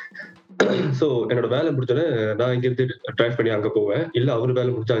இருந்தேன். சோ என்னோட வேலை முடிச்சோன்னே நான் இங்க இருந்து டிரைவ் பண்ணி அங்க போவேன், இல்ல அவரு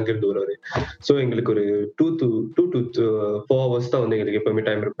வேலை முடிச்சா அங்க இருந்து வருவாரு. சோ எங்களுக்கு ஒரு 2 to 4 hours தான் வந்து எங்களுக்கு எப்பவுமே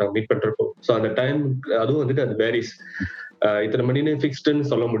டைம் இருக்கும் மீட் பண்றப்போ. சோ அந்த டைம் அதுவும் வந்துட்டு அது வேரிஸ், இத்தனை மணின்னு ஃபிக்ஸ்டுன்னு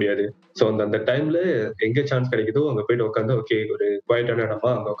சொல்ல முடியாது. சோ அந்த டைம்ல எங்க சான்ஸ் கிடைக்குதோ அங்க போயிட்டு உட்காந்து ஓகே ஒரு குவைட்டான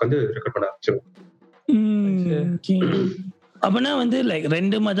இடமா அங்க உட்காந்து ரெக்கார்ட் பண்ண ஆரம்பிச்சிடும். அப்பனா வந்து லைக்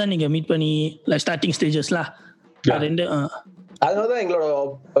 2 தான் நீங்க மீட் பண்ணி ஸ்டார்டிங் ஸ்டேஜஸ்ல 2. அதனாலதான் எங்களோட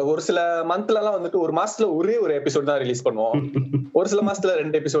ஒரு சில மந்த்ல எல்லாம் வந்துட்டு ஒரு மாசத்துல ஒரே ஒரு எபிசோட் தான் ரிலீஸ் பண்ணுவோம். ஒரு சில மாசத்துல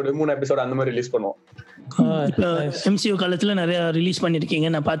 2 எபிசோடு 3 எபிசோடு அந்த மாதிரி ரிலீஸ் பண்ணுவோம். MCO காலத்துல நிறைய ரிலீஸ் பண்ணிருக்கீங்க,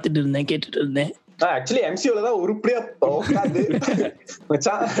 நான் பாத்துட்டு இருந்தேன், கேட்டுட்டு இருந்தேன். ஆக்சுவலி MCOல தான் உருப்படியா உட்கார்ந்து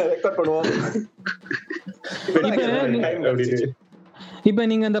ரெக்கார்ட் பண்ணுவோம். இப்ப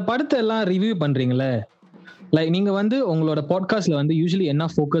நீங்க அந்த படத்தை எல்லாம் ரிவ்யூ பண்றீங்களே, லைக் நீங்க வந்து உங்களோட பாட்காஸ்ட்ல வந்து யூசுவலி என்ன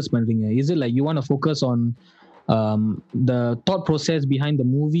ஃபோக்கஸ் பண்றீங்க? Is it like you want to focus on the thought process behind the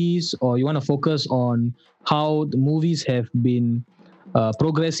movies, or you want to focus on how the movies have been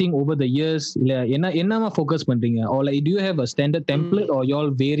progressing over the years? Enna focus pandringa, or like do you have a standard template, or you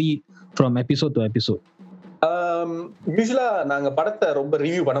all vary from episode to episode? Usually நாங்க படத்தை ரொம்ப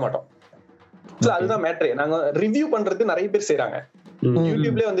review பண்ண மாட்டோம். அதுதான் matter. நாங்க review பண்றது நிறைய பேர் செய்றாங்க.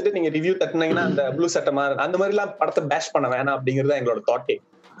 யூடியூப்ல வந்துட்டு நீங்க ரிவ்யூ தட்டினீங்கன்னா அந்த ப்ளூ சட்டமா அந்த மாதிரி எல்லாம் படத்தை பேஷ் பண்ண வேணாம் அப்படிங்கறது எங்களோட தாட்டே.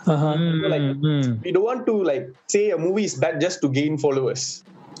 Like we don't want to like say a movie is bad just to gain followers.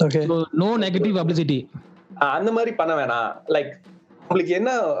 Okay, so no negative publicity. அந்த மாதிரி பண்ண வேணாம். லைக் உங்களுக்கு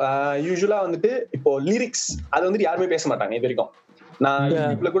என்ன யூசுவலா வந்துட்டு இப்போ லிரிக்ஸ் அது வந்துட்டு யாருமே பேச மாட்டாங்க இது வரைக்கும். நான்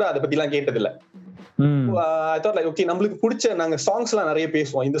யூடியூப்ல கூட அதை பத்தி எல்லாம் கேட்டது இல்ல. I thought like okay நம்மளுக்கு பிடிச்ச நாங்க சாங்ஸ் எல்லாம் நிறைய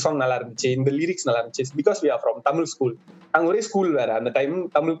பேசுவோம். இந்த சாங் நல்லா இருந்துச்சு, இந்த லிரிக்ஸ் நல்லா இருந்துச்சு. Because we are from Tamil school. நாங்க ஒரே ஸ்கூல் வேற, அந்த டைம்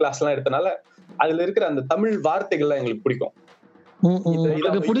தமிழ் கிளாஸ் எல்லாம் எடுத்தனால அதுல இருக்கிற அந்த தமிழ் வார்த்தைகள் எல்லாம் எங்களுக்கு பிடிக்கும்.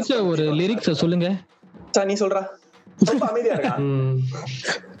 உங்களுக்கு பிடிச்ச ஒரு லிரிக்ஸ் சொல்லுங்க. நீ சொல்றா, ரொம்ப அமைதியா இருக்கா.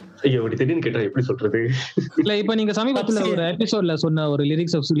 ஐயோ அப்படி திடீர்னு கேட்டா எப்படி சொல்றது? இல்ல இப்ப நீங்க சமீபத்துல ஒரு எபிசோட்ல சொன்ன ஒரு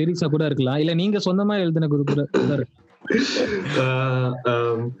லிரிக்ஸா கூட இருக்கலாம், இல்ல நீங்க சொந்தமா எழுதின கூட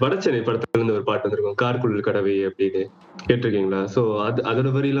வடச்சென்னை படத்துல இருந்து ஒரு பாட்டு வந்திருக்கும், கார்குழல் கடவை அப்படின்னு கேட்டிருக்கீங்களா? சோ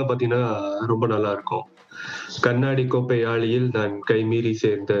அதோட வரி எல்லாம் பாத்தீங்கன்னா ரொம்ப நல்லா இருக்கும். கண்ணாடி கோப்பை ஆளியில் நான் கைமீறி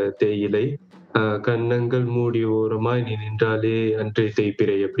சேர்ந்த தேயிலை, கண்ணங்கள் மூடி ஓரமாய் நீ நின்றாலே அன்றை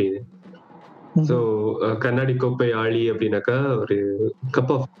தேய்பிரை அப்படின்னு. சோ கண்ணாடி கோப்பை ஆளி அப்படின்னாக்கா ஒரு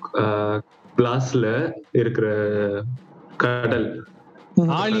கப் ஆஃப் கிளாஸ்ல இருக்கிற கடல்.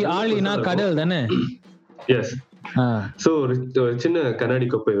 ஆளினா கடல் தானே? எஸ். சோ ஒரு சின்ன கண்ணாடி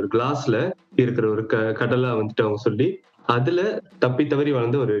கோப்பை ஒரு கிளாஸ்ல இருக்கிற ஒரு கடலா வந்துட்டு அவங்க சொல்லி அதுல தப்பி தவறி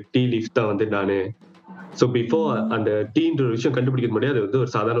வளர்ந்த ஒரு டீ லீஃப் தான் வந்து நானு. சோ பிஃபோர் அந்த டீன்ற ஒரு விஷயம் கண்டுபிடிக்க முடியாது, அது வந்து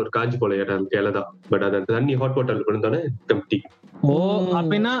ஒரு சாதாரண ஒரு காஞ்சி போல இலை தான். பட் அது தண்ணி ஹாட் வாட்டர்ல விழுந்தானே டீ. ஓ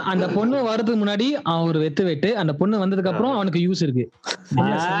அப்படின்னா அந்த பொண்ணு வரதுக்கு முன்னாடி அவன் ஒரு வெட்டு அந்த பொண்ணு வந்ததுக்கு அப்புறம் அவனுக்கு யூஸ் இருக்கு.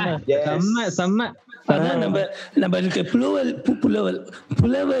 செம்ம. நம்ம இருக்க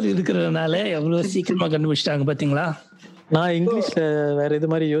புலவர் இருக்கிறதுனால எவ்வளவு சீக்கிரமா கண்டுபிடிச்சிட்டாங்க பாத்தீங்களா? நான் இங்கிலீஷ்ல வேற இது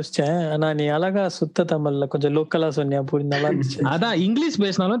மாதிரி யோசிச்சேன், ஆனா நீ அழகா சுத்த தமிழ்ல கொஞ்சம் லோக்கலா சொன்னியா, அப்படி நல்லா இருந்துச்சு. அதான் இங்கிலீஷ்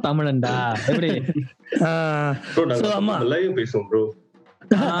பேசினாலும் தமிழன்டா எப்படி? பேசுவோம் ப்ரோ.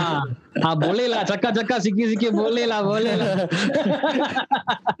 बोलेला चक्का चक्का सिक्की सिक्की बोलेला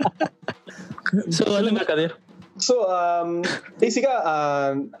சோ சொல்லுங்க கதிர். சோ பேசிக்கா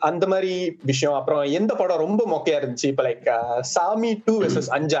அந்த மாதிரி விஷயம். அப்புறம் எந்த படம் ரொம்ப மொக்கையா இருந்துச்சு? இப்ப லைக் சாமி 2 vs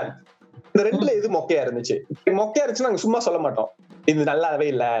அஞ்சான், இந்த 2ல எது மொக்கையா இருந்துச்சு? மொக்கையா இருந்துச்சு நாங்க சும்மா சொல்ல மாட்டோம் இது நல்லாவே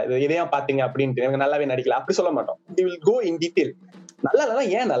இல்ல, இதையா பாத்தீங்க அப்படின்ட்டு, எனக்கு நல்லாவே நடிக்கல அப்படி சொல்ல மாட்டோம். we will go in detail. நல்லா இல்லனா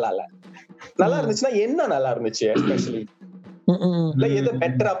ஏன் நல்லா இல்ல, நல்லா இருந்துச்சுன்னா என்ன நல்லா இருந்துச்சு, எஸ்பெஷலி இல்ல எதை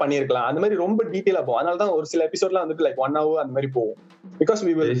பெட்டரா பண்ணிருக்கலாம், அந்த மாதிரி ரொம்ப டீடைலா போகும். அதனாலதான் ஒரு சில எபிசோட்லாம் வந்துட்டு லைக் 1 hour அந்த மாதிரி போகும். பிகாஸ்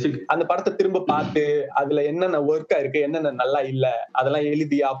we will அந்த படத்தை திரும்ப பார்த்து அதுல என்னென்ன ஒர்க்கா இருக்கு, என்னென்ன நல்லா இல்ல, அதெல்லாம்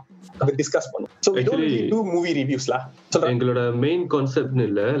எழுதியா அதை டிஸ்கஸ் பண்ணுவோம். So we don't really do movie reviews-ல. எங்களோட மெயின் கான்செப்ட்னு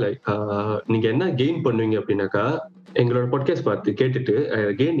இல்ல, லைக் நீங்க என்ன கெயின் பண்ணுவீங்க அப்படின்னாக்கா எங்களோட பாட்காஸ்ட் பார்த்து கேட்டுட்டு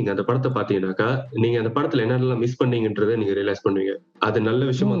அகைன் நீங்க அந்த படத்தை பாத்தீங்கன்னாக்கா நீங்க அந்த படத்துல என்னெல்லாம் மிஸ் பண்ணீங்கன்றதை நீங்க ரியலைஸ் பண்ணுவீங்க. அது நல்ல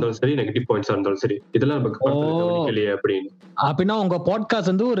விஷயமா இருந்தாலும் சரி, நெகட்டிவ் பாயிண்ட்ஸா இருந்தாலும் சரி, இதெல்லாம் நமக்கு கவனிக்கலையே அப்படின்னு. அப்படின்னா உங்க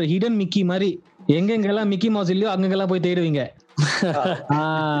பாட்காஸ்ட் வந்து ஒரு ஹிடன் மிக்கி மாதிரி, எங்கெங்கெல்லாம் மிக்கி மவுஸ் இல்லையோ அங்கெல்லாம் போய் தேடுவீங்க.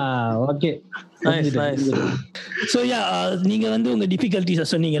 ஓகே, சோ யா நீங்க வந்து உங்க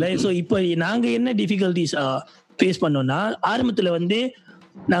டிஃபிகல்ட்டிஸ் சொன்னீங்களே. சோ இப்போ நாங்க என்ன டிஃபிகல்ட்டிஸ் ஃபேஸ் பண்ணோம்னா ஆரம்பத்தில் வந்து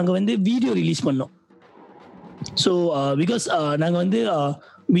நாங்கள் வந்து வீடியோ ரிலீஸ் பண்ணோம். ஸோ பிகாஸ் நாங்கள் வந்து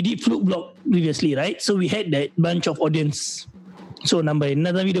we did Fluke Blog previously, right? So we had that bunch of audience. So நம்ம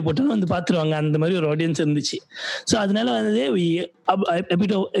என்னதான் வீடியோ போட்டாலும் வந்து பார்த்துருவாங்க, அந்த மாதிரி ஒரு ஆடியன்ஸ் இருந்துச்சு. ஸோ அதனால வந்து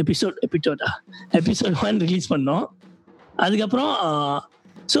எபிசோட் 1 ரிலீஸ் பண்ணோம். அதுக்கப்புறம்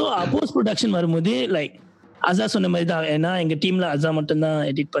ஸோ போஸ்ட் ப்ரொடக்ஷன் வரும்போது லைக் அசா சொன்ன மாதிரி தான், ஏன்னா எங்கள் டீமில் அசா மட்டும்தான்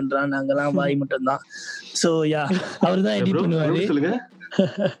எடிட் பண்ணுறான், நாங்கள்லாம் வாய் மட்டும்தான். ஸோ யா அவர் தான் எடிட் பண்ணுவார்,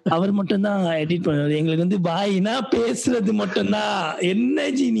 அவர் மட்டும் தான் எடிட் பண்ணுவாரு. எங்களுக்கு வந்து பாய்னா பேசுறது மட்டும்தான். என்ன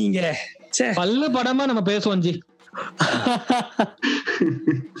ஜி நீங்க பல்லு படமா நம்ம பேசுவோம் ஜி.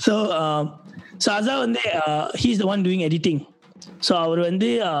 ஸோ அசா வந்து he is the one doing editing. So அவர் வந்து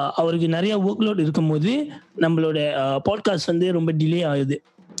அவருக்கு நிறைய ஒர்க் லோட் இருக்கும்போது நம்மளோட பாட்காஸ்ட் வந்து ரொம்ப டிலே ஆகுது.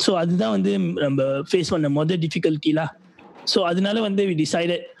 ஸோ அதுதான் வந்து நம்ம ஃபேஸ் பண்ண மொதல் டிஃபிகல்ட்டிலா. ஸோ அதனால வந்து we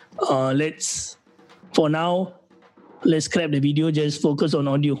decided let's for now let's scrap the video, just focus on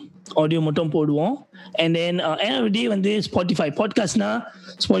audio மட்டும் போடுவோம். And then end of the day வந்து Spotify பாட்காஸ்ட்னா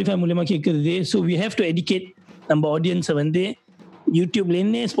Spotify மூலமா கேட்குறது. So we have to educate நம்ம ஆடியன்ஸை வந்து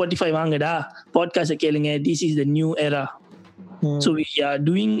யூடியூப்லேருந்து Spotify வாங்கடா, பாட்காஸ்ட்டை கேளுங்க, this is the new era. So we are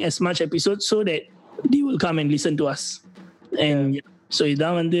doing as much episodes so that they will come and listen to us. And so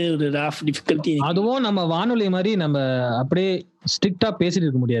இதான் வந்து ஒரு ரஃப் டிஃபிகல்ட்டி. அதுவும் நம்ம வானொலி மாதிரி நம்ம அப்படியே ஸ்ட்ரிக்டா பேசிட்டு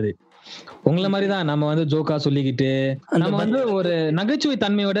இருக்க முடியாது. உங்களை மாதிரிதான் நம்ம வந்து ஜோக்கா சொல்லிக்கிட்டு நம்ம வந்து ஒரு நகைச்சுவை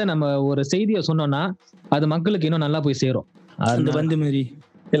தன்மையோட நம்ம ஒரு செய்தியை சொன்னோம்னா அது மக்களுக்கு இன்னும் நல்லா போய் சேரும். அந்த வந்து மாதிரி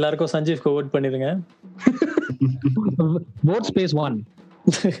எல்லாருக்கும் சஞ்சீவ்க்கு ஓட் பண்ணிருங்க. vote space 1.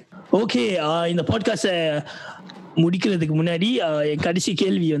 ஓகே, இந்த பாட்காஸ்டை முடிக்கிறதுக்கு முன்னாடி என் கடைசி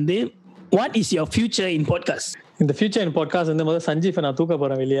கேள்வி வந்து what is your future in podcast? இந்த ஃபியூச்சர் இன் பாட்காஸ்ட் வந்து முதல்ல சஞ்சீவ் நான் தூக்க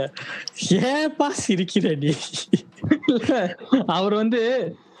போறேன் வெளியே. ஏப்பா சிரிக்கிற நீ? அவர் வந்து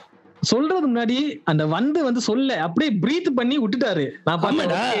சொல்றது முன்னாடி அந்த வந்து சொல்ல அப்படியே பிரீத் பண்ணி விட்டுட்டாரு. நான்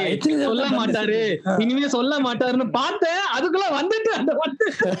சொல்ல மாட்டாரு, இனிமே சொல்ல மாட்டாருன்னு பார்த்தேன், அதுக்குள்ள வந்துட்டு அந்த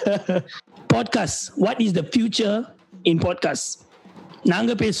podcast. What is the future in podcast?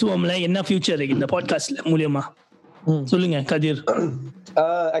 நாங்க பேசுவோம்ல, என்ன ஃபியூச்சர் இந்த பாட்காஸ்ட்ல மூலமா சொல்லுங்க கதிர்.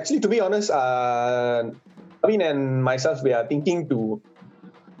 Actually, to be honest, Naveen and myself, we are thinking to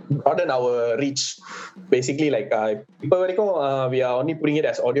broaden our reach. Basically, like ipo varaikkum we are only putting it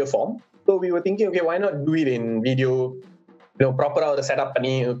as audio form. So we were thinking, okay, why not do it in video? You know, proper our setup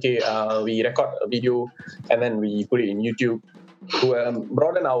pani. Okay, we record a video and then we put it in YouTube to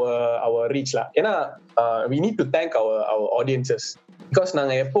broaden our reach la. Ena we need to thank our audiences because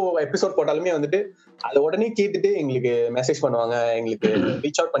நாங்க எப்போ episode போட்டாலுமே வந்துட்டு அதை உடனே கேட்டுட்டு எங்களுக்கு message பண்ணுவாங்க, எங்களுக்கு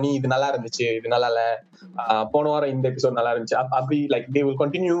ரீச் அவுட் பண்ணி இது நல்லா இருந்துச்சு, இது நல்லா இல்ல, போன வாரம் இந்த எபிசோட் நல்லா இருந்துச்சு, அப்படி like they will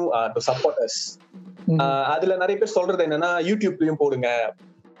continue to support us. அதுல நிறைய பேர் சொல்றது என்னன்னா யூடியூப்லயும் போடுங்க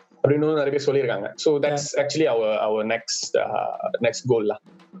அப்படின்னு நிறைய பேர் சொல்லியிருக்காங்க. So that's actually our next goal lah.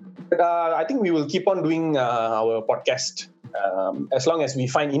 But I think we will keep on doing our podcast as long as we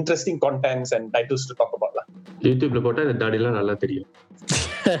find interesting contents and titles to talk about lah. யூடியூப்ல போட்டா இந்த தாடிலாம் நல்லா தெரியும்.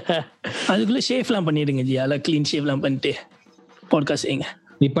 அதுக்குள்ள ஷேவ்லாம் பண்ணிடுங்க ஜி, அதெல்லாம் clean ஷேவ்லாம் பண்ணிட்டு podcast செய்யுங்க.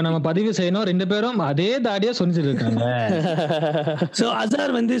 இப்ப நம்ம பதிவு செய்யணும், 2 பேரும் அதே தாடியா சொல்லிட்டு இருக்காங்க. சோ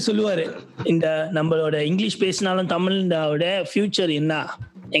அசார் வந்து சொல்லுவாரு, இந்த நம்மளோட இங்கிலீஷ் பேசினாலும் தமிழோட ஃபியூச்சர் என்ன,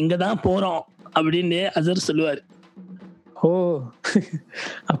 எங்க தான் போறோம் அப்படின்னு அசார் சொல்லுவாரு. ஓ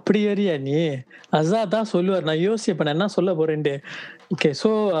அப்படி ஏரியா நீ? அசா தான் சொல்லுவார், நான் யோசிப்பேன் என்ன சொல்ல போறேன்ட்டு. Okay, so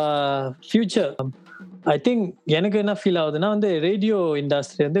future I think எனக்கு என்ன ஃபீல் ஆகுதுன்னா வந்து ரேடியோ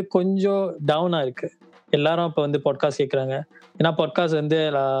இண்டஸ்ட்ரி வந்து கொஞ்சம் டவுனாக இருக்கு. எல்லாரும் இப்போ வந்து பாட்காஸ்ட் கேட்குறாங்க. ஏன்னா பாட்காஸ்ட் வந்து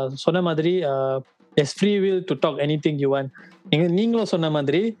சொன்ன மாதிரி S free will do talk any thing you want. நீங்களும் சொன்ன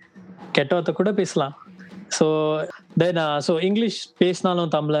மாதிரி கெட்ட வார்த்தை கூட பேசலாம். ஸோ தென் ஸோ இங்கிலீஷ்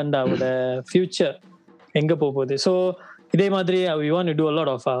பேசினாலும் தமிழன்டாவோட ஃபியூச்சர் எங்கே போகுது. ஸோ இதே மாதிரி we want to do a lot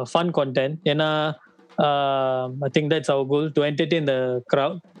of fun content. ஏன்னா I think that's our goal, to entertain the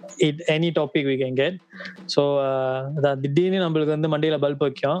crowd in any topic we can get. So திடீர்னு நம்மளுக்கு வந்து மண்டையில பல்ப்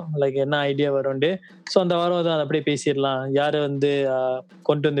வைக்கும், லைக் என்ன ஐடியா வரும்ண்டு. ஸோ அந்த வாரம் அதை அப்படியே பேசிடலாம், யாரை வந்து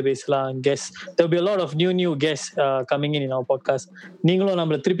கொண்டு வந்து பேசலாம், guest. there will be a lot of new guests coming in our podcast. நீங்களும்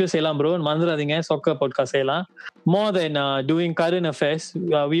நம்மள திருப்பியும் செய்யலாம் ப்ரோ, மறந்துடாதீங்க. சொக்க பாட்காஸ்ட் செய்யலாம். more than doing current affairs,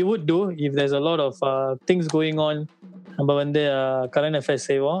 we would do if there's a lot of things going on. நம்ம வந்து current affairs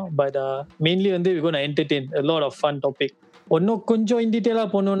செய்வோம், பட் மெயின்லி வந்து we going to entertain a lot of fun topic. இன்னும் கொஞ்சம் இன் டீட்டெயிலாக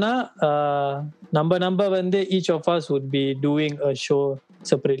போகணுன்னா நம்ம வந்து each of us would be doing a show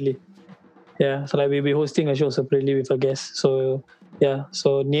separately. Yeah, so like we'll be hosting a show separately with a guest. So yeah, so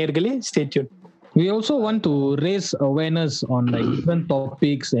நேயர்களே stay tuned. We also want to raise awareness on like different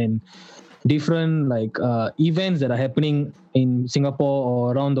topics and different like events that are happening in Singapore or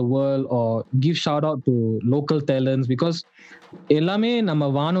around the world, or give shout out to local talents, because எல்லாமே நம்ம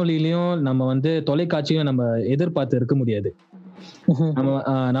வானொலியிலையும் நம்ம வந்து தொலைக்காட்சியும் நம்ம எதிர்பார்த்து இருக்க முடியாது.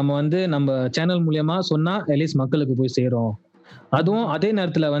 நம்ம வந்து நம்ம சேனல் மூலியமா சொன்னா அட்லீஸ்ட் மக்களுக்கு போய் சேரும். அதுவும் அதே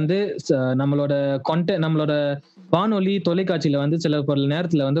நேரத்துல வந்து நம்மளோட கான்டென்ட், நம்மளோட வானொலி தொலைக்காட்சியில வந்து சில பல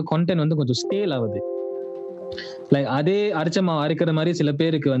நேரத்துல வந்து கான்டென்ட் வந்து கொஞ்சம் ஸ்டேல் ஆகுது. லைக் அதே அரைச்சமா அரைக்கிற மாதிரி சில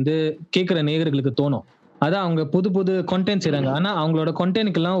பேருக்கு வந்து கேட்கிற நேயர்களுக்கு தோணும். அதான் அவங்க புது புது கான்டென்ட் செய்றாங்க. ஆனா அவங்களோட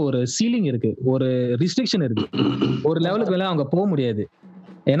கான்டென்ட்க்கு எல்லாம் ஒரு சீலிங் இருக்கு, ஒரு ரிஸ்ட்ரிக்ஷன் இருக்கு. ஒரு லெவலுக்கு மேல அவங்க போக முடியாது.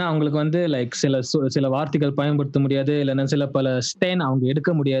 ஏன்னா அவங்களுக்கு வந்து லைக் சில வார்த்தைகள் பயன்படுத்த முடியாது, இல்லைன்னா சில பல ஸ்டேன் அவங்க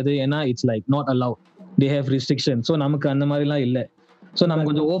எடுக்க முடியாது. ஏன்னா it's like not allowed, they have restriction. So நமக்கு அந்த மாதிரிலாம் இல்லை. ஸோ நம்ம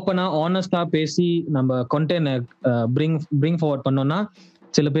கொஞ்சம் ஓப்பனா ஆனஸ்டா பேசி நம்ம கான்டென்ட் பிரிங் ஃபார்வர்ட் பண்ணோம்னா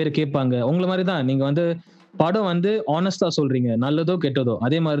சில பேர் கேட்பாங்க. உங்களை மாதிரி தான் நீங்க வந்து படம் வந்து ஆனஸ்டா சொல்றீங்க, நல்லதோ கெட்டதோ.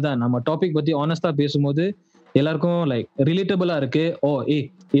 அதே மாதிரிதான் நம்ம டாபிக் பத்தி ஆனஸ்டா பேசும்போது எல்லாருக்கும் லைக் ரிலேட்டபிளா இருக்கு.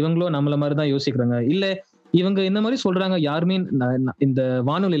 இவங்களும் நம்மள மாதிரிதான் யோசிக்கிறாங்க, இல்ல இவங்க இந்த மாதிரி சொல்றாங்க, யாருமே இந்த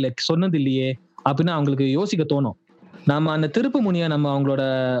வானொலியில சொன்னது இல்லையே அப்படின்னு அவங்களுக்கு யோசிக்க தோணும். நம்ம அந்த திருப்பு முனிய நம்ம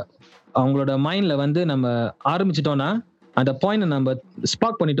அவங்களோட மைண்ட்ல வந்து நம்ம ஆரம்பிச்சிட்டோம்னா, அந்த பாயிண்ட் நம்ம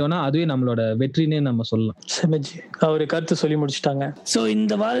ஸ்பார்க் பண்ணிட்டோம்னா அதுவே நம்மளோட வெற்றினே நம்ம சொல்லலாம். அவரு கருத்து சொல்லி முடிச்சுட்டாங்க. சோ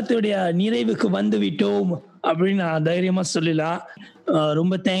இந்த வாரத்துடைய நிறைவுக்கு வந்து விட்டோம் அப்படின்னு நான் தைரியமா சொல்லலாம்.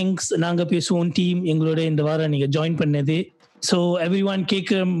 ரொம்ப தேங்க்ஸ் நாங்க பேசுவோம் டீம் எங்களோட இந்த வாரம் நீங்க ஜாயின் பண்ணது. சோ எவ்ரிஒன்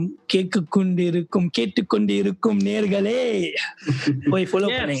கேட்டுக்கொண்டு இருக்கும் நேர்களே போய் ஃபாலோ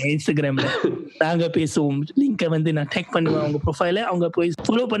பண்ணுங்க இன்ஸ்டாகிராம்ல நாங்க பேசுவோம் லிங்கை வந்து நான் டேக் பண்ணுவேன் உங்க ப்ரொஃபைல. அவங்க போய்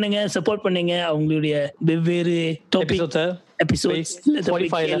ஃபாலோ பண்ணுங்க, சப்போர்ட் பண்ணுங்க. அவங்களுடைய வெவ்வேறு டாபிக் எபிசோட்ஸ்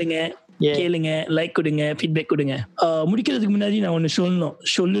கேளுங்க, லைக் கொடுங்க, ஃபீட்பேக் கொடுங்க. முடிக்கிறதுக்கு முன்னாடி நான் ஒன்னு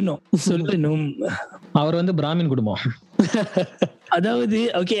சொல்லணும். அவர் வந்து பிராமின் குடும்பம். அதாவது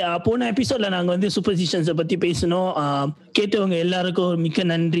ஓகே, போன எபிசோட்ல நாங்க வந்து சூப்பர்ஸ்டிஷன்ஸை பத்தி பேசணும். கேட்டவங்க எல்லாருக்கும் மிக்க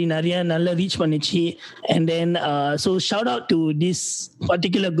நன்றி, நிறைய நல்லா ரீச் பண்ணிச்சு. And then so shout out to this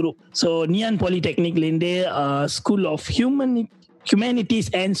particular group. So neon பாலிடெக்னிக்ல இருந்து school of humanities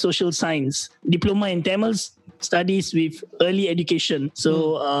and social science, diploma in Tamil studies with early education. So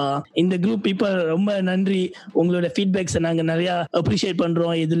இந்த குரூப் people ரொம்ப நன்றி. உங்களோட ஃபீட்பேக்ஸ் நாங்க நிறைய அப்ரிஷியேட்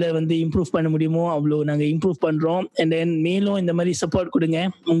பண்றோம். இதுல வந்து இம்ப்ரூவ் பண்ண முடியுமோ அவ்வளோ நாங்க இம்ப்ரூவ் பண்றோம். அண்ட் தென் மேலும் இந்த மாதிரி சப்போர்ட் கொடுங்க.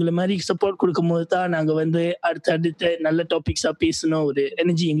 உங்களை மாதிரி சப்போர்ட் கொடுக்கும் போது தான் நாங்க வந்து அடுத்த நல்ல டாபிக்ஸா பேசணும் ஒரு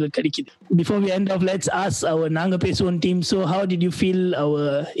எனர்ஜி எங்களுக்கு கிடைக்குது. Before we end off, let's ask our நாங்க பேசுவோம் team. So how did you feel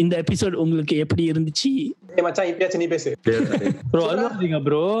இந்த எபிசோட் உங்களுக்கு எப்படி இருந்துச்சு? மச்சான் இப்பயாச்சும் நீ பேசு. ப்ரோ அழுவுறீங்க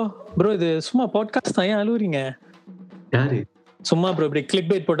ப்ரோ இது சும்மா பாட்காஸ்ட் தான், ஏன் அழுவுறீங்க? யாரு சும்மா ப்ரோ இப்படி கிளிக்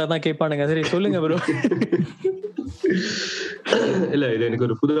பைட் போட்டா தான் கேட்பானுங்க. சரி சொல்லுங்க ப்ரோ. இல்ல இது எனக்கு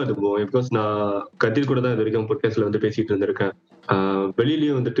ஒரு புது அனுபவம். பிகாஸ் நான் கதிர் கூட தான் இது வரைக்கும் பாட்காஸ்ட்ல வந்து பேசிட்டு இருந்திருக்கேன்.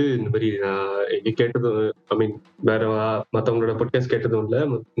 வெளியிலயும் வந்துட்டு இந்த மாதிரி நான் கேட்டதும், ஐ மீன் வேற மத்தவங்களோட பாட்காஸ்ட் கேட்டதும் இல்ல,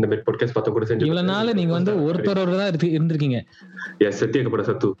 இந்த மாதிரி பாட்காஸ்ட் மத்தவங்க கூட செஞ்சு இவ்வளவு நாள் நீங்க வந்து ஒருத்தரோட தான் இருந்திருக்கீங்க. எஸ், சத்தியக்கப்பட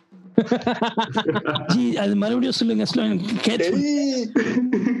சத்து ஜி அது மறுபடியும் சொல்லுங்க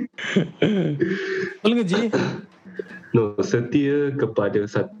ஜி. சத்திய கப்பாடு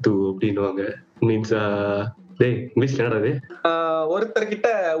சத்து அப்படின்னுவாங்க. மீன்ஸ் இங்கிலீஷ்ல என்னது, ஒருத்தர்கிட்ட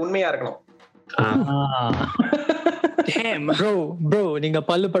உண்மையா இருக்கணும். ப்ரோ நீங்க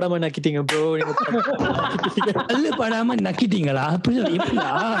பல்லு படாம நக்கிட்டீங்க ப்ரோ. பல்லு படாம நக்கிட்டீங்களா?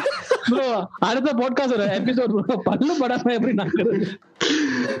 ப்ரோ அடுத்த பாட்காஸ்ட் எபிசோட் பல்லு படாம எப்படி நக்குறது?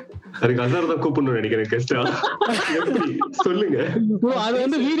 அதுக்கு அசார் கூப்பிடணும்னு நினைக்கிறேன். கெஸ்டா சொல்லுங்க ப்ரோ. அது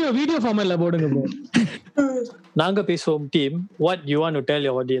வந்து வீடியோ ஃபார்மேட்ல போடுங்க ப்ரோ. நாங்க பேசுவோம் team, what you want to tell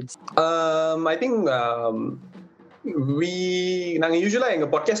your audience? I think நாங்க யூசுவலா எங்க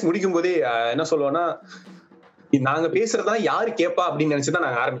பாட்காஸ்ட் முடிக்கும் போதே என்ன சொல்லுவோம்னா, நாங்க பேசுறதா யாரு கேட்பா அப்படின்னு நினைச்சுதான்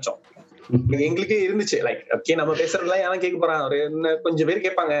நாங்க ஆரம்பிச்சோம். எங்களுக்கே இருந்துச்சு லைக் ஓகே நம்ம பேசுறதுலாம் யாரும் கேட்க போறான், ஒரு கொஞ்சம் பேர்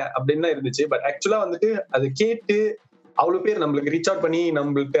கேட்பாங்க அப்படின்னு தான் இருந்துச்சு. பட் ஆக்சுவலா வந்துட்டு அது கேட்டு அவ்வளவு பேர் நம்மளுக்கு ரீச் அவுட் பண்ணி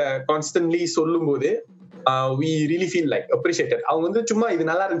நம்மள்ட்ட கான்ஸ்டன்ட்லி சொல்லும் போது we really feel like appreciated. அவங்க வந்து சும்மா இது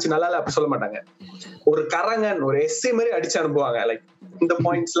நல்லா இருந்துச்சு நல்லா இல்ல அப்படி சொல்ல மாட்டாங்க. ஒரு கரங்கன் ஒரு எஸ்ஸே மாதிரி அடிச்சு அனுப்புவாங்க. லைக் இந்த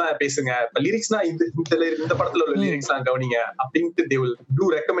பாயிண்ட்ஸ் எல்லாம் பேசுங்க, இப்ப லிரிக்ஸ்னா இந்த படத்துல உள்ள லிரிக்ஸ் எல்லாம் கவனிங்க அப்படின்ட்டு they will do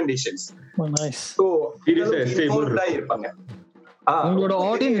recommendations. So இருப்பாங்க. உங்களோட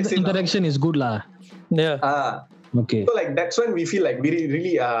audience interaction is good law. Okay. So like that's when we feel like we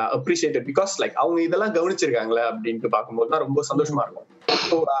really appreciate it, because like அவங்க இதெல்லாம் கவனிச்சிருக்காங்களே அப்படின்ட்டு பார்க்கும்போது தான் ரொம்ப சந்தோஷமா இருக்கும்.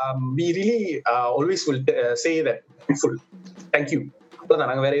 So we really always will say that full thank you.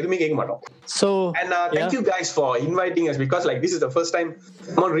 நாங்க வேற எதுவுமே கேட்க மாட்டோம். So and thank you guys for inviting us, because like this is the first time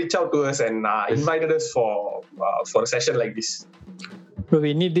someone reached out to us and invited us for a session like this. Bro,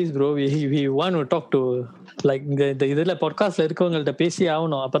 we need this bro. We want to talk to like இந்த இதுல பாட்காஸ்ட்ல இருக்கவங்கள்ட்ட பேசி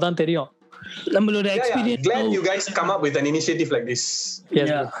ஆகணும், அப்பதான் தெரியும் நம்மளோட experience. Glad you guys come up with an initiative like this.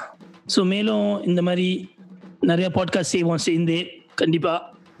 So மேலும் இந்த மாதிரி நிறைய பாட்காஸ்ட் செய்வோம் சேர்ந்து. கண்டிப்பா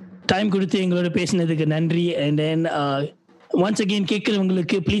டைம் கொடுத்து எங்களோட பேசினதுக்கு நன்றி. அண்ட் தென் ஒன்ஸ் அகெயின்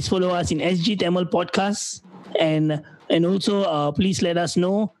கேட்குறவங்களுக்கு please follow us in SG Tamil Podcast and also please let us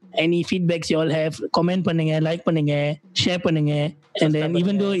know any feedbacks you all have. comment பண்ணுங்க, லைக் பண்ணுங்க, ஷேர் பண்ணுங்க. and then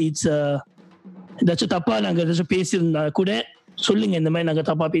even though it's ஏதாச்சும் தப்பா நாங்கள் ஏதாச்சும் பேசியிருந்தா கூட சொல்லுங்க, இந்த மாதிரி நாங்கள்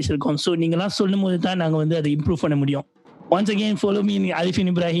தப்பா பேசியிருக்கோம். ஸோ நீங்களாம் சொல்லும் போது தான் நாங்கள் வந்து அதை இம்ப்ரூவ் பண்ண முடியும். Once again, follow me in Arifin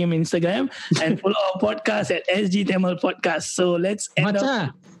Ibrahim Instagram and follow our podcast at SG Tamil Podcast. So let's end up.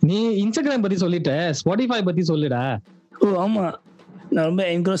 நீ இன்ஸ்டாகிராம் பத்தி சொல்லிட்ட, ஸ்பாட்டிஃபை பத்தி சொல்லுடா. ஆமா, நான் ரொம்ப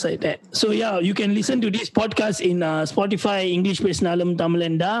என்க்ரோஸ் ஆயிட்டேன். So yeah, you can listen to this podcast in Spotify, English Pesnalum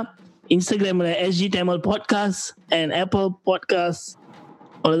Tamilenda, Instagram SG Tamil Podcast and Apple Podcast.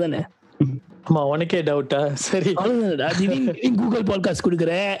 அவ்வளவுதானே? ஆமா, உனக்கே டவுட்டா? சரி, அவ்வளவுதான். கூகுள் பாட்காஸ்ட்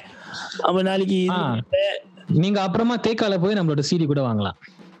கொடுக்குறேன். அவன் நாளைக்கு நீங்க அப்புறமா தேக்கால போய் நம்மளோட சிடி கூட வாங்கலாம்.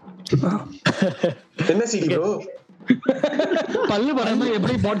 என்ன சிடி ப்ரோ? பல்லு படமா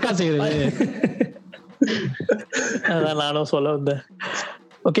எப்படி பாட்காஸ்ட் செய்யறது? அதான் நானும் சொல்ல வந்தேன்.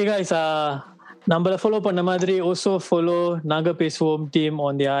 ஓகே காய்ஸ், நம்மள ஃபாலோ பண்ண மாதிரி also follow நாங்க பேசுவோம் team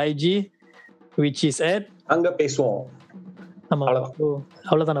on the IG which is at அங்க பேசுவோம்.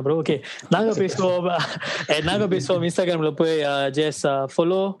 அவ்வளவுதானா ப்ரோ? ஓகே, நாங்க பேசுவோம் இன்ஸ்டாகிராம்ல போய் just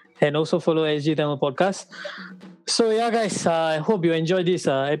follow and also follow SG Tamil Podcast. So yeah guys, I hope you enjoyed this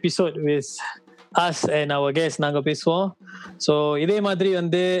episode with us and our guest நாங்க பேசுவோம். So இதே மாதிரி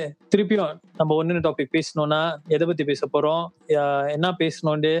வந்து திருப்பியும் நம்ம ஒன்னு டாபிக் பேசணும்னா எதை பத்தி பேச போறோம், என்ன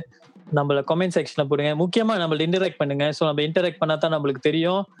பேசணும்னு நம்மள கமெண்ட் செக்ஷன்ல போடுங்க. முக்கியமா நம்மள இன்டராக்ட் பண்ணுங்க. ஸோ நம்ம இன்டராக்ட் பண்ணா தான் நம்மளுக்கு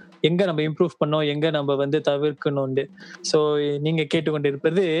தெரியும் எங்க நம்ம இம்ப்ரூவ் பண்ணோம், எங்க நம்ம வந்து தவிர்க்கணும்னு. ஸோ நீங்க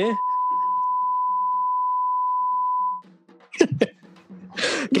கேட்டுக்கொண்டிருப்பது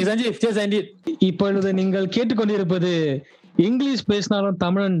இப்பொழுது நீங்கள் கேட்டுக்கொண்டிருப்பது இங்கிலீஷ் பேசினாலும்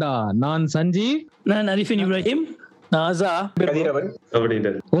தமிழண்டா. நான் சஞ்சீவ். நான் அரிஃபின் இப்ராஹிம்.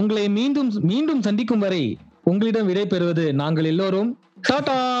 உங்களை மீண்டும் சந்திக்கும் வரை உங்களிடம் விடை பெறுவது நாங்கள் எல்லோரும்.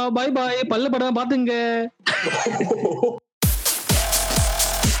 Tata, bye bye. பல்ல படம் பாத்துங்க.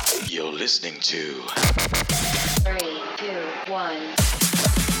 You're listening to 3, 2, 1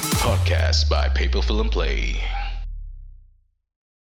 podcast by Paper Film Play.